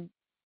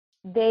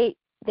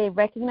they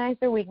recognize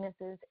their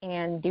weaknesses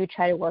and do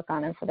try to work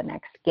on them for the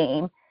next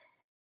game.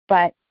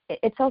 But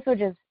it's also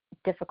just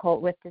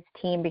difficult with this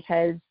team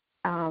because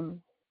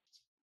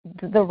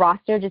the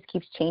roster just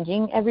keeps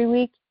changing every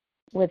week.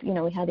 With,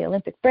 we had the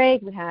Olympic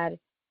break, we had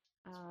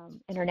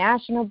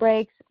international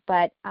breaks,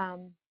 but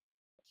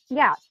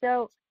yeah,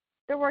 so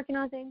they're working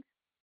on things,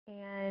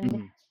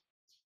 and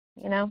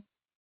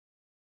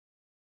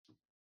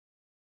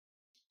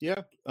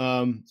yeah,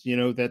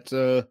 that's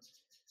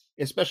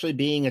especially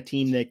being a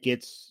team that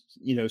gets,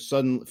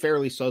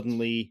 fairly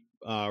suddenly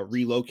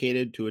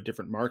relocated to a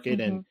different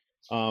market. And,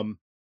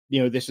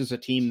 this is a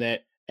team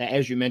that,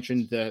 as you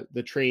mentioned,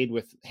 the trade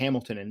with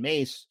Hamilton and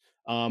Mace,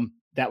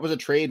 that was a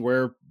trade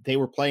where they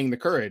were playing the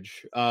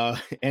Courage.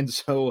 And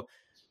so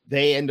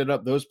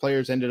those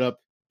players ended up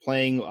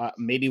playing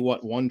maybe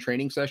one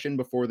training session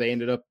before they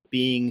ended up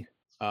being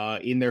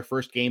in their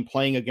first game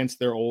playing against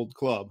their old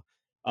club,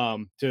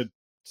 to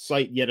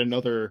cite yet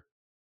another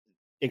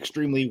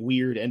extremely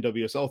weird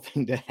NWSL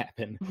thing to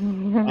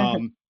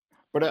happen.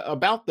 But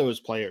about those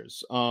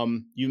players,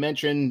 you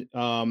mentioned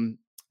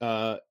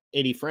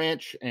Eddie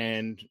Franch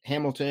and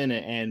Hamilton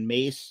and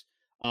Mace.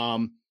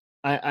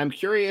 I'm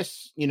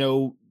curious,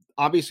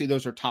 obviously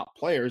those are top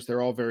players.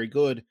 They're all very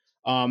good.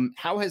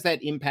 How has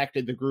that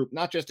impacted the group,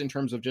 not just in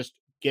terms of just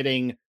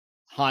getting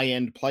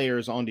high-end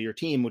players onto your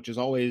team, which is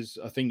always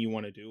a thing you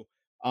want to do,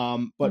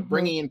 but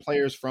bringing in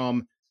players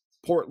from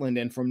Portland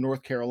and from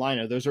North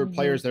Carolina? Those are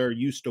players that are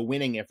used to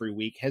winning every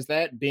week. Has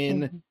that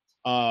been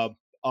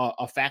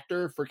a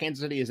factor for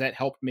Kansas City? Has that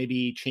helped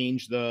maybe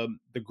change the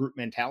group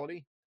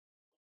mentality?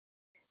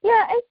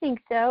 Yeah, I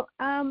think so.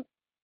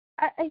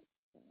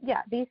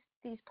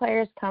 These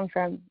players come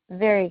from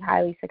very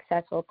highly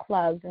successful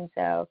clubs, and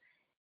so,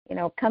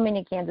 coming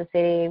to Kansas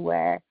City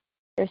where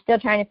they're still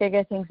trying to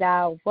figure things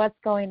out, what's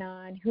going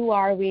on, who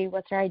are we,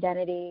 what's our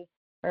identity,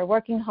 we're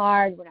working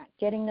hard, we're not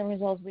getting the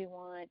results we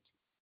want.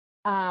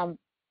 I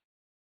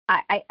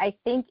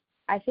think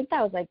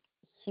that was like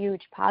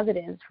huge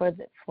positives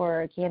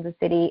for Kansas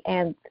City,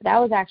 and that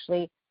was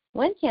actually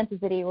when Kansas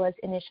City was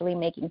initially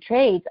making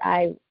trades.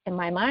 In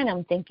my mind,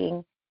 I'm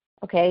thinking,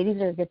 okay,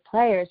 these are good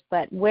players,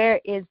 but where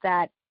is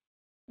that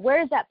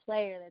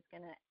player that's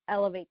going to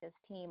elevate this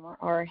team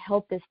or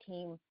help this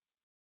team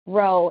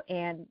grow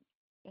and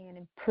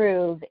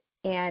improve?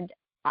 And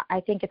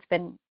I think it's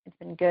been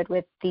good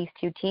with these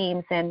two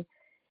teams, and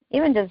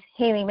even just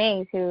Hailie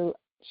Mace, who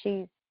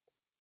she's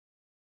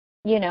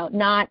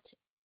not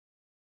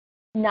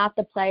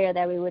the player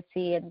that we would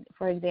see in,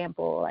 for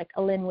example, like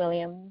a Lynn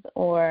Williams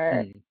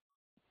or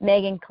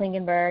Megan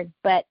Klingenberg,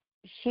 but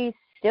she's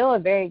still a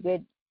very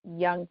good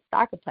young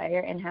soccer player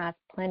and has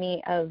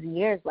plenty of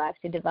years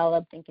left to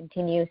develop and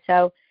continue.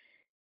 So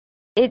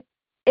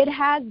it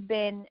has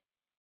been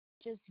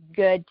just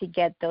good to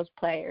get those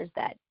players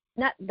that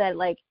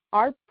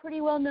are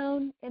pretty well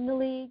known in the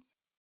league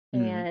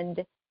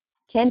and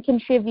can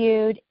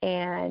contribute,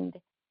 and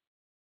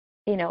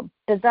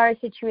bizarre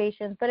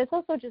situations, but it's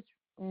also just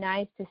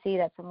nice to see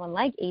that someone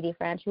like Edie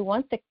Franch, who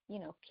wants to,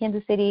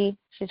 Kansas City,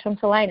 she's from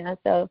Salina,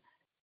 so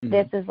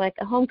this is like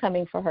a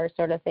homecoming for her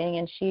sort of thing,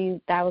 and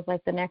that was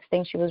like the next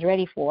thing she was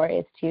ready for,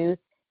 is to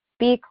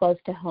be close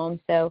to home.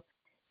 So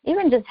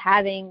even just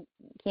having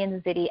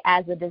Kansas City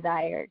as a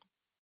desired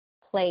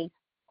place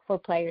for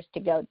players to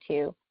go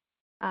to,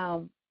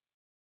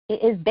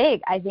 it is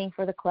big, I think,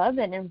 for the club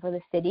and for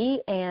the city,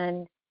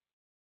 and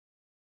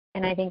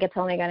I think it's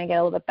only going to get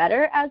a little bit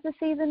better as the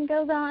season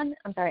goes on.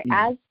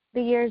 As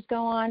the years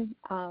go on.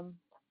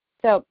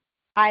 So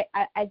I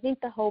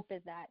think the hope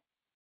is that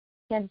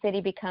Kansas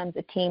City becomes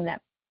a team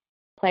that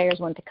players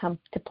want to come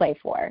to play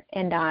for,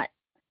 and not,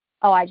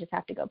 I just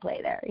have to go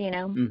play there,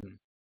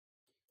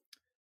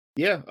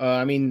 Yeah,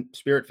 I mean,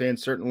 Spirit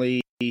fans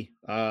certainly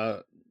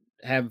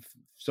have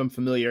some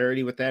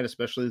familiarity with that,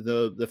 especially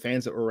the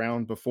fans that were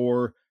around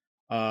before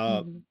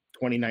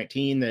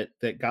 2019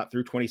 that got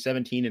through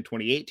 2017 and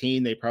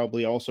 2018. They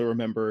probably also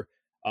remember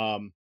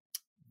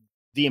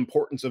the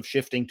importance of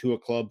shifting to a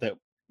club that,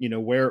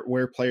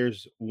 where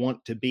players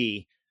want to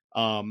be.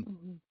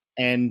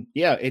 And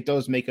yeah, it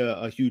does make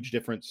a huge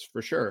difference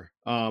for sure.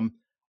 I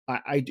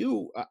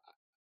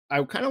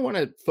kind of want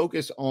to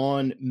focus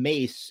on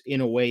Mace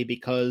in a way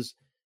because,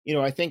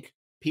 I think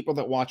people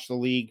that watch the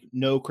league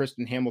know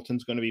Kristen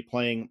Hamilton's going to be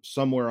playing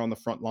somewhere on the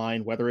front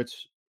line, whether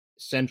it's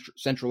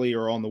centrally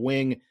or on the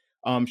wing.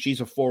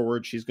 She's a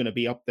forward. She's going to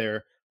be up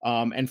there.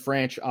 And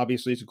Franch,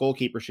 obviously, is a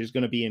goalkeeper. She's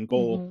going to be in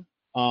goal.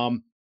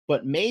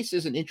 But Mace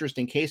is an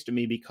interesting case to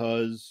me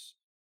because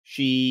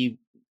she,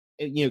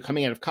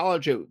 coming out of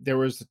college, there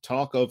was the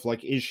talk of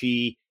like, is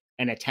she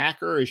an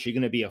attacker? Is she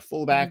going to be a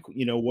fullback?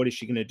 What is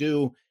she going to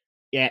do?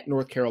 At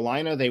North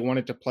Carolina, they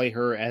wanted to play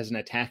her as an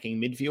attacking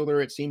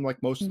midfielder, it seemed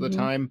like most of the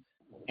time.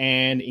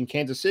 And in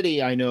Kansas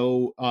City, I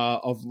know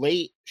of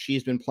late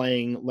she's been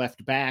playing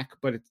left back,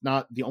 but it's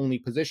not the only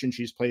position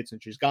she's played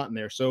since she's gotten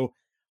there. So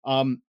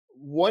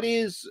what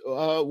is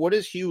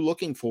Hugh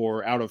looking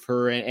for out of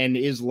her? And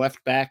is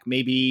left back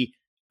maybe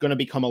going to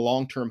become a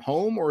long-term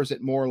home, or is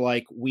it more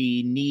like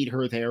we need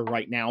her there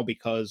right now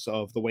because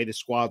of the way the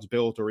squad's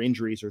built or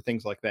injuries or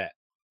things like that?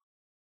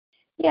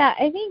 Yeah,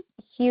 I think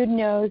Hugh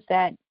knows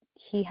that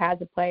he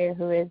has a player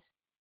who is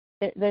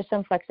there's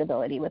some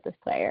flexibility with this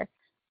player.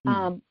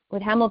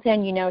 With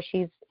Hamilton,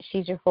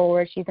 she's your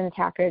forward, she's an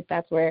attacker,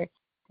 that's where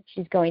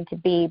she's going to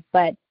be.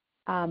 But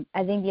I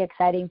think the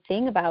exciting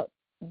thing about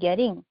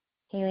getting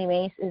Hailie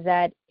Mace is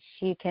that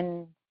she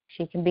can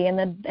be in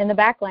the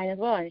back line as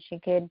well, and she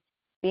could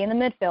be in the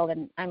midfield,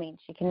 and I mean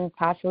she can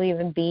possibly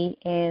even be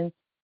in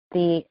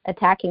the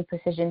attacking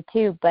position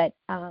too. But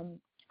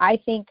I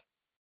think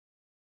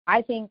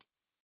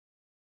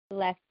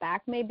left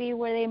back may be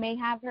where they may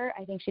have her.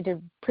 I think she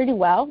did pretty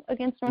well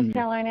against North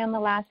Carolina in the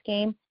last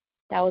game.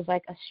 That was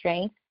like a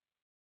strength.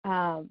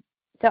 So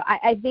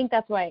I think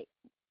that's why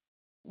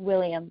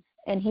Williams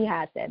and he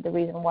has said the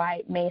reason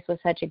why Mace was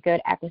such a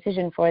good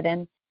acquisition for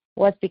them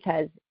was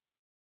because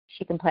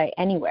she can play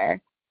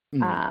anywhere,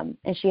 and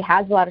she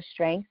has a lot of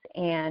strength.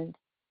 And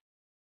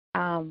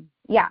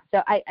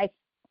so I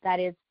that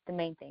is the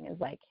main thing, is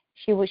like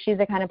she's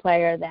the kind of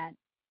player that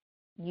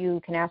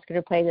you can ask her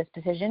to play this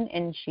position,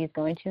 and she's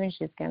going to, and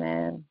she's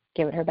gonna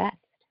give it her best.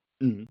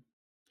 Mhm.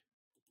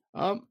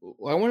 Well,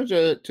 I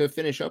wanted to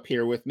finish up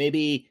here with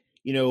maybe,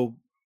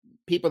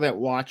 people that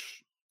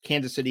watch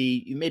Kansas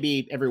City,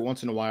 maybe every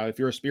once in a while. If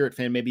you're a Spirit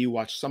fan, maybe you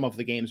watch some of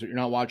the games, but you're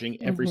not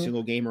watching every Hmm.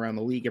 single game around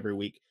the league every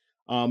week.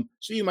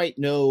 So you might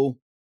know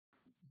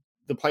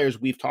the players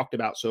we've talked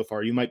about so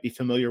far. You might be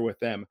familiar with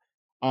them.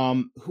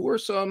 Who are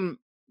some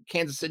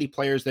Kansas City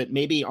players that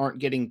maybe aren't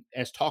getting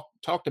as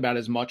talked about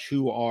as much,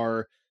 who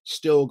are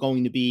still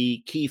going to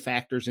be key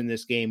factors in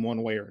this game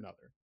one way or another?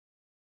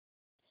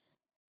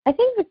 I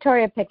think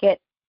Victoria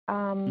Pickett,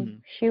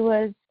 Mhm. she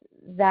was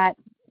that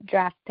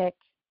draft pick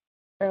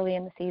early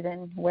in the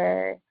season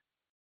where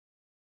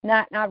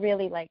not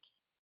really like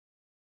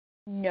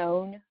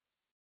known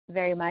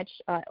very much,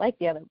 like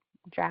the other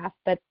draft,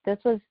 but this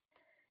was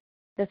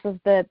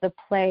the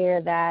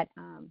player that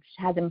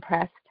has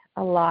impressed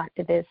a lot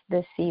this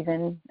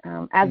season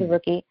as a Mhm.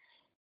 rookie.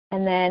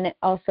 And then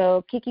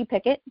also Kiki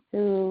Pickett,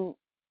 who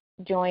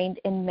joined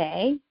in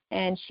May,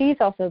 and she's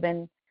also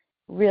been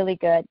really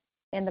good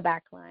in the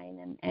back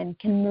line and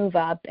can move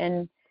up.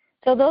 And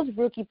so those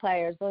rookie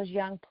players, those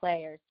young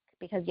players,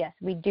 because yes,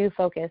 we do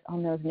focus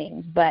on those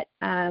names, but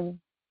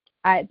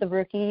the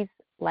rookies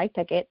like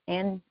Pickett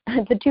and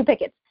the two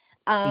Picketts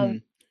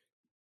Mhm.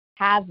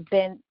 have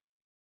been,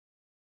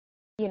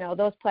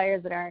 those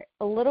players that are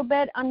a little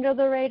bit under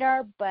the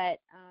radar, but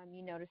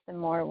you notice them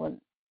more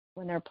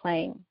when they're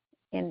playing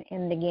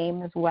in the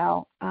game as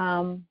well.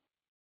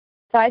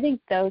 So I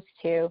think those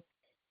two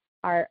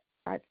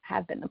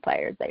have been the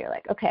players that you're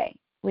like, okay,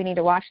 we need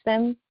to watch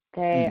them.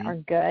 They Mhm. are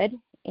good,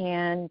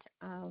 and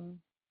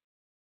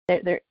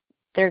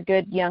they're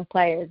good young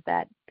players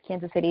that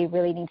Kansas City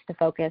really needs to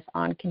focus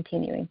on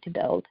continuing to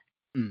build.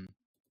 Mhm.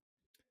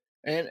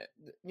 And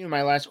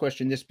my last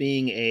question, this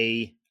being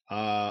a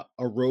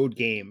road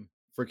game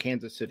for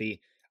Kansas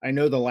City, I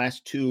know the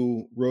last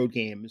two road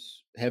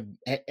games have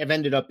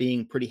ended up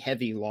being pretty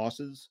heavy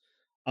losses.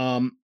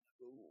 Um,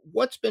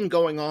 what's been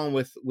going on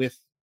with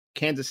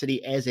Kansas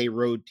City as a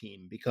road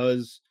team?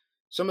 Because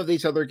some of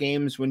these other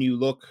games, when you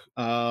look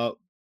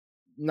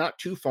not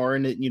too far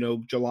into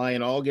July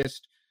and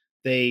August,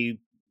 they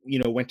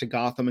went to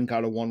Gotham and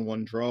got a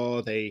 1-1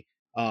 draw. They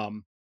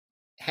um,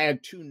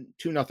 had two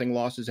nothing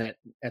losses at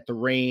the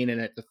Rain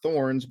and at the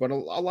Thorns, but a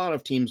lot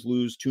of teams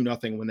lose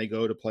 2-0 when they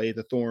go to play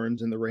the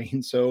Thorns and the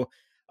Rain. So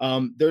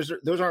those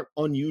aren't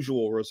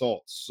unusual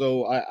results.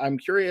 So I'm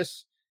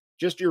curious,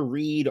 just your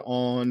read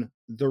on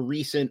the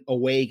recent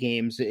away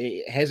games.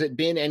 Has it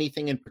been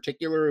anything in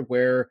particular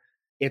where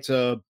it's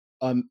a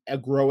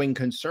growing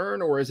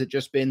concern, or has it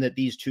just been that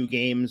these two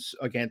games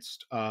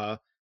against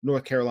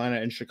North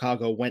Carolina and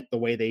Chicago went the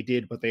way they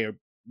did, but they are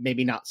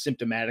maybe not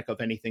symptomatic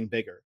of anything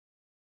bigger?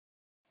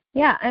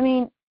 Yeah, I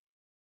mean,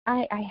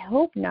 I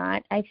hope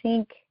not. I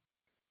think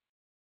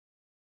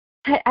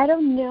I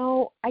don't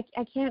know. I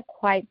can't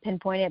quite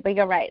pinpoint it, but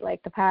you're right.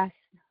 Like the past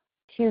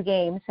two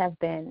games have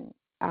been,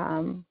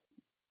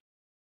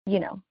 you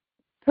know,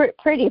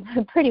 pretty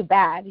pretty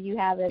bad. You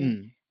have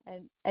Mm,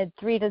 a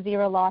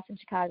 3-0 loss in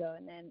Chicago,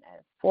 and then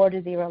a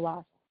 4-0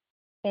 loss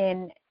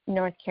in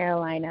North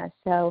Carolina.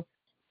 So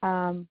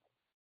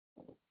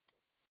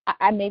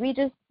I maybe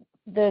just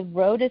the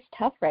road is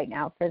tough right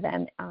now for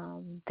them.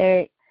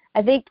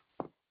 I think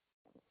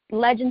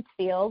Legends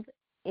Field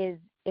is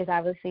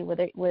obviously where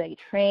they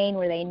train,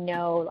 where they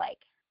know, like,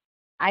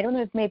 I don't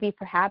know if maybe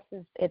perhaps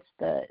it's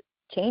the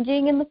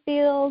changing in the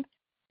field,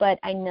 but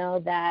I know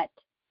that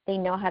they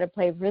know how to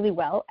play really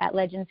well at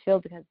Legends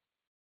Field because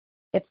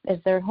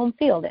it's their home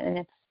field,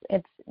 and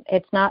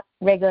it's not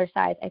regular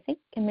size. I think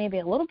it may be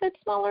a little bit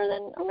smaller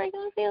than a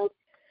regular field.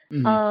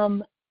 mhm,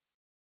 Um,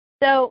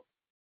 so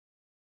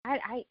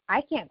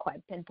I can't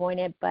quite pinpoint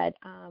it, but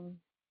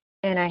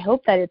and I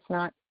hope that it's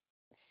not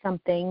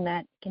something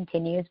that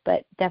continues,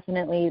 but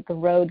definitely the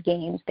road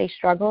games, they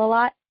struggle a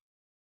lot.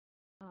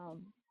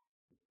 Um,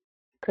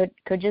 could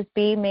just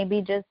be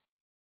maybe just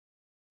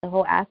the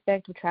whole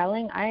aspect of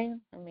traveling. I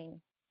mean,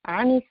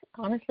 I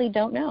honestly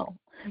don't know.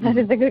 That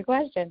mhm, is a good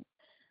question.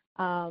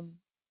 Um,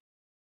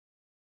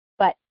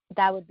 but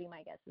that would be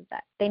my guess, is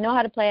that they know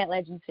how to play at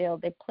Legends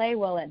Field. They play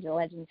well at the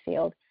Legends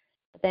Field.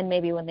 But then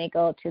maybe when they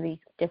go to these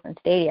different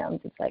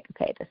stadiums, it's like,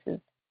 okay, the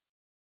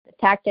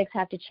tactics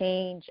have to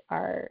change.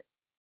 Our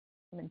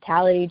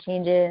mentality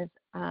changes.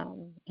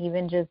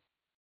 Even just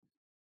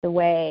the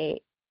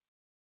way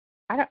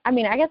I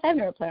mean, I guess I've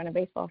never played on a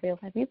baseball field.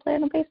 Have you played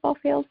on a baseball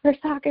field for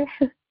soccer?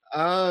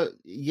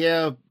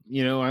 yeah,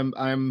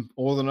 I'm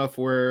old enough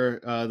where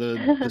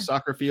the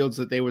soccer fields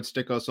that they would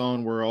stick us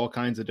on were all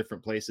kinds of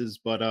different places,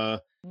 but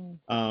Mm,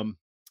 um,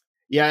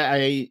 yeah,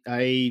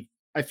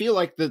 I feel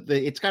like the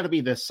it's got to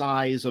be the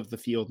size of the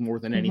field more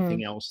than mhm.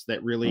 anything else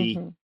that really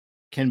Mhm.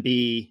 can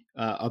be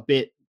a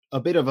bit a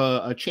bit of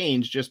a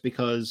change just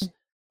because,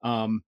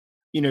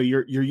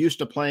 you're used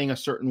to playing a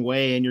certain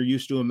way and you're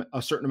used to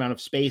a certain amount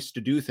of space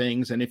to do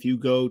things. And if you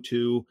go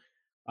to,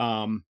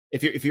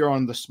 if you're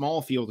on the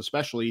small field,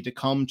 especially to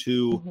come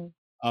to Mm-hmm.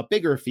 a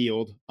bigger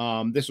field,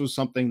 this was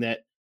something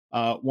that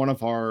one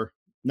of our,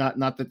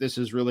 not that this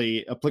is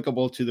really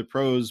applicable to the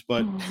pros,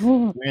 but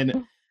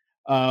when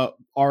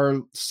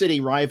our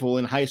city rival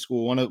in high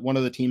school, one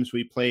of the teams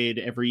we played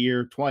every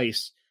year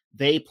twice,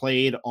 they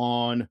played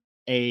on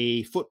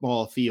a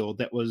football field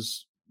that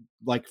was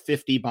like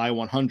 50 by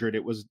 100.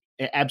 It was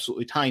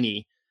absolutely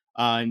tiny.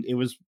 And it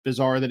was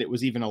bizarre that it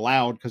was even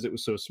allowed because it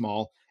was so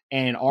small.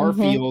 And our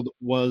Mm-hmm. field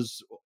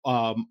was,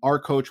 our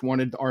coach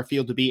wanted our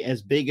field to be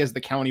as big as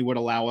the county would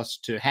allow us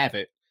to have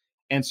it.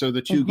 And so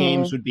the two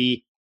games Mm-hmm. would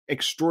be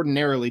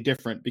extraordinarily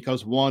different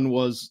because one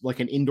was like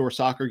an indoor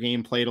soccer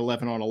game played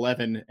 11 on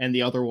 11, and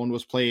the other one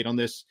was played on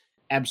this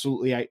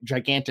absolutely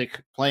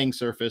gigantic playing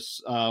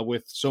surface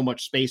with so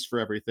much space for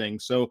everything.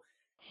 So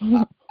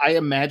I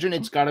imagine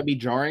it's got to be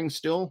jarring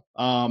still,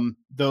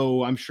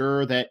 though I'm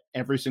sure that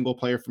every single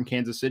player from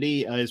Kansas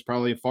City is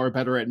probably far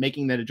better at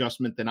making that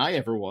adjustment than I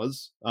ever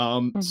was.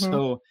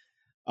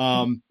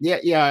 Mm-hmm.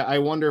 Yeah, I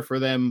wonder for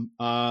them.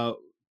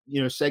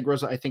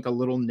 Segra's I think a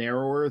little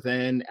narrower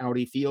than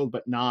Audi Field,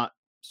 but not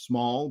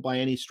small by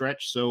any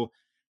stretch. So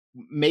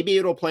maybe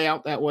it'll play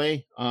out that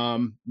way.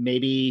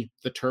 Maybe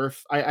the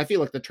turf. I feel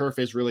like the turf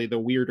is really the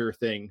weirder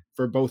thing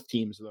for both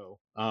teams, though.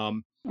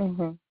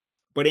 Mm-hmm.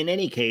 But in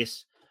any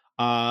case,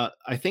 I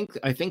think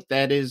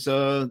that is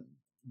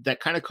that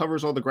kind of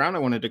covers all the ground I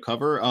wanted to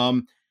cover.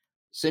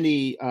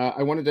 Cindy,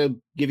 I wanted to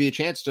give you a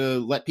chance to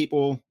let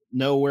people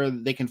know where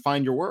they can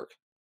find your work.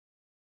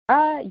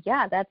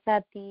 Yeah, that's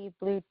at the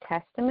Blue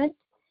Testament.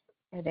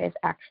 It is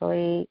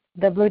actually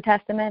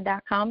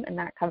thebluetestament.com, and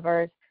that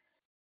covers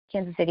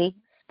Kansas City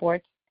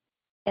sports.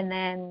 And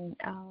then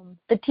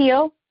the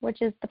Teal,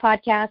 which is the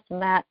podcast,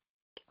 and that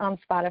on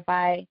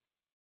Spotify,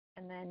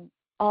 and then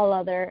all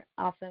other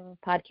awesome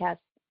podcast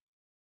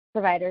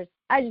providers.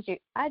 I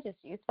just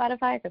use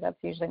Spotify because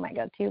that's usually my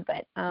go-to.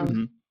 But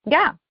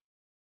yeah.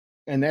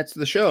 And that's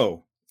the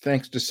show.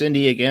 Thanks to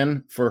Cindy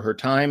again for her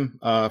time,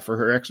 for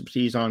her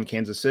expertise on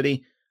Kansas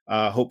City.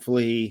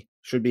 Hopefully,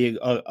 should be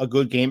a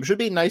good game. It should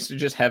be nice to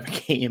just have a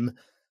game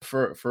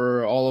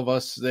for all of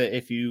us. That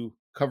if you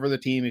cover the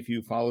team, if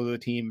you follow the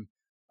team,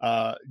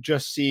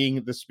 just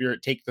seeing the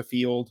Spirit take the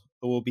field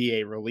will be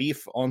a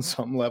relief on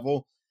some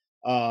level.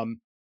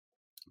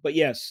 But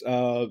yes,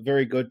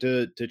 very good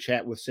to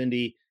chat with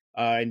Cindy,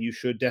 and you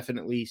should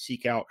definitely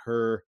seek out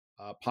her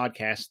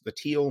podcast, The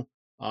Teal.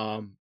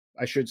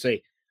 I should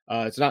say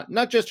it's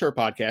not just her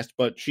podcast,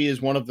 but she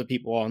is one of the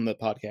people on the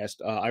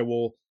podcast. I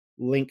will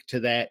link to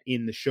that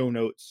in the show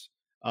notes,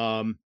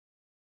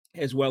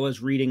 as well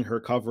as reading her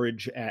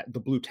coverage at the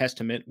Blue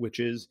Testament, which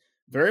is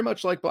very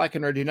much like Black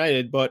and Red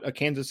United, but a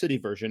Kansas City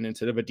version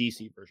instead of a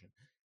DC version.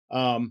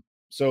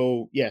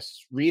 So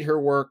yes, read her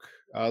work,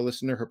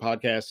 listen to her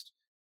podcast,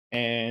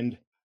 and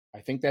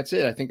I think that's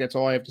it. I think that's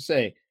all I have to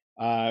say.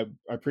 I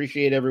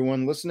appreciate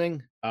everyone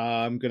listening.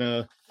 I'm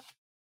gonna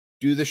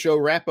do the show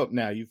wrap up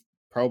now. You've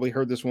probably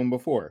heard this one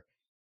before.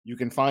 You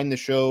can find the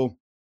show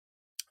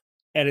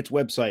at its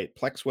website,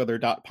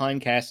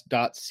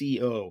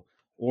 plexweather.pinecast.co,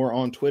 or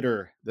on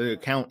Twitter. The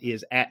account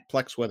is at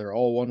plexweather,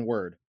 all one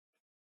word.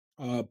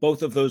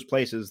 Both of those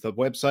places, the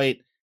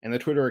website and the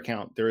Twitter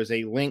account, there is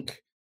a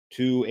link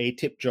to a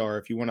tip jar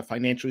if you want to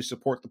financially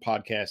support the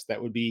podcast. That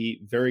would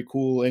be very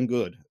cool and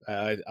good.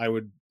 I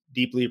would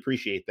deeply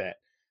appreciate that.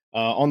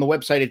 On the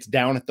website, it's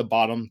down at the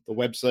bottom. The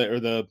website or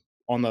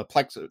on the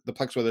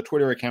Plexweather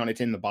Twitter account, it's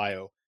in the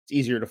bio. It's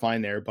easier to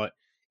find there. But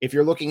if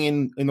you're looking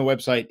in the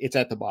website, it's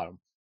at the bottom.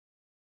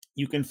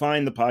 You can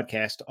find the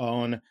podcast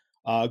on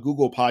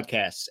Google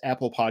Podcasts,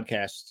 Apple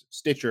Podcasts,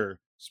 Stitcher,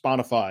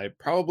 Spotify,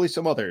 probably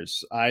some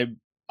others. I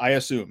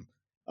assume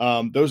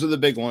those are the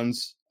big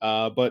ones,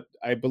 but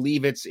I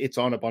believe it's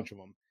on a bunch of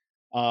them.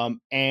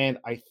 And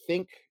I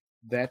think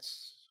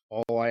that's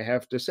all I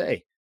have to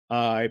say.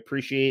 I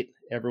appreciate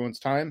everyone's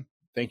time.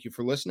 Thank you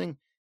for listening,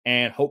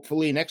 and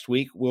hopefully next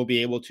week we'll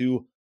be able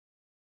to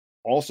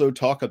also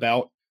talk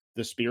about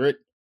the Spirit.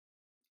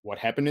 What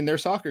happened in their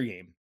soccer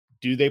game?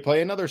 Do they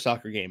play another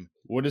soccer game?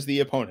 What is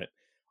the opponent?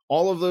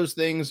 All of those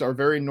things are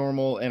very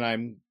normal, and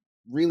I'm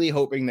really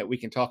hoping that we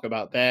can talk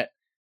about that.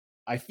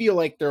 I feel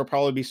like there'll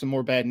probably be some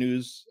more bad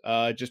news,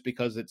 just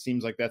because it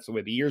seems like that's the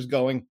way the year's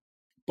going.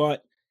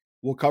 But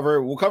we'll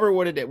cover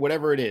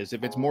whatever it is.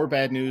 If it's more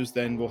bad news,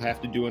 then we'll have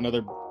to do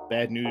another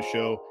bad news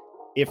show.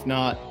 If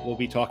not, we'll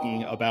be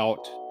talking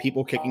about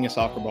people kicking a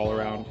soccer ball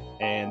around,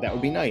 and that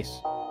would be nice.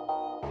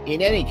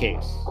 In any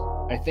case,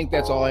 I think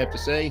that's all I have to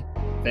say.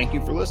 Thank you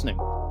for listening.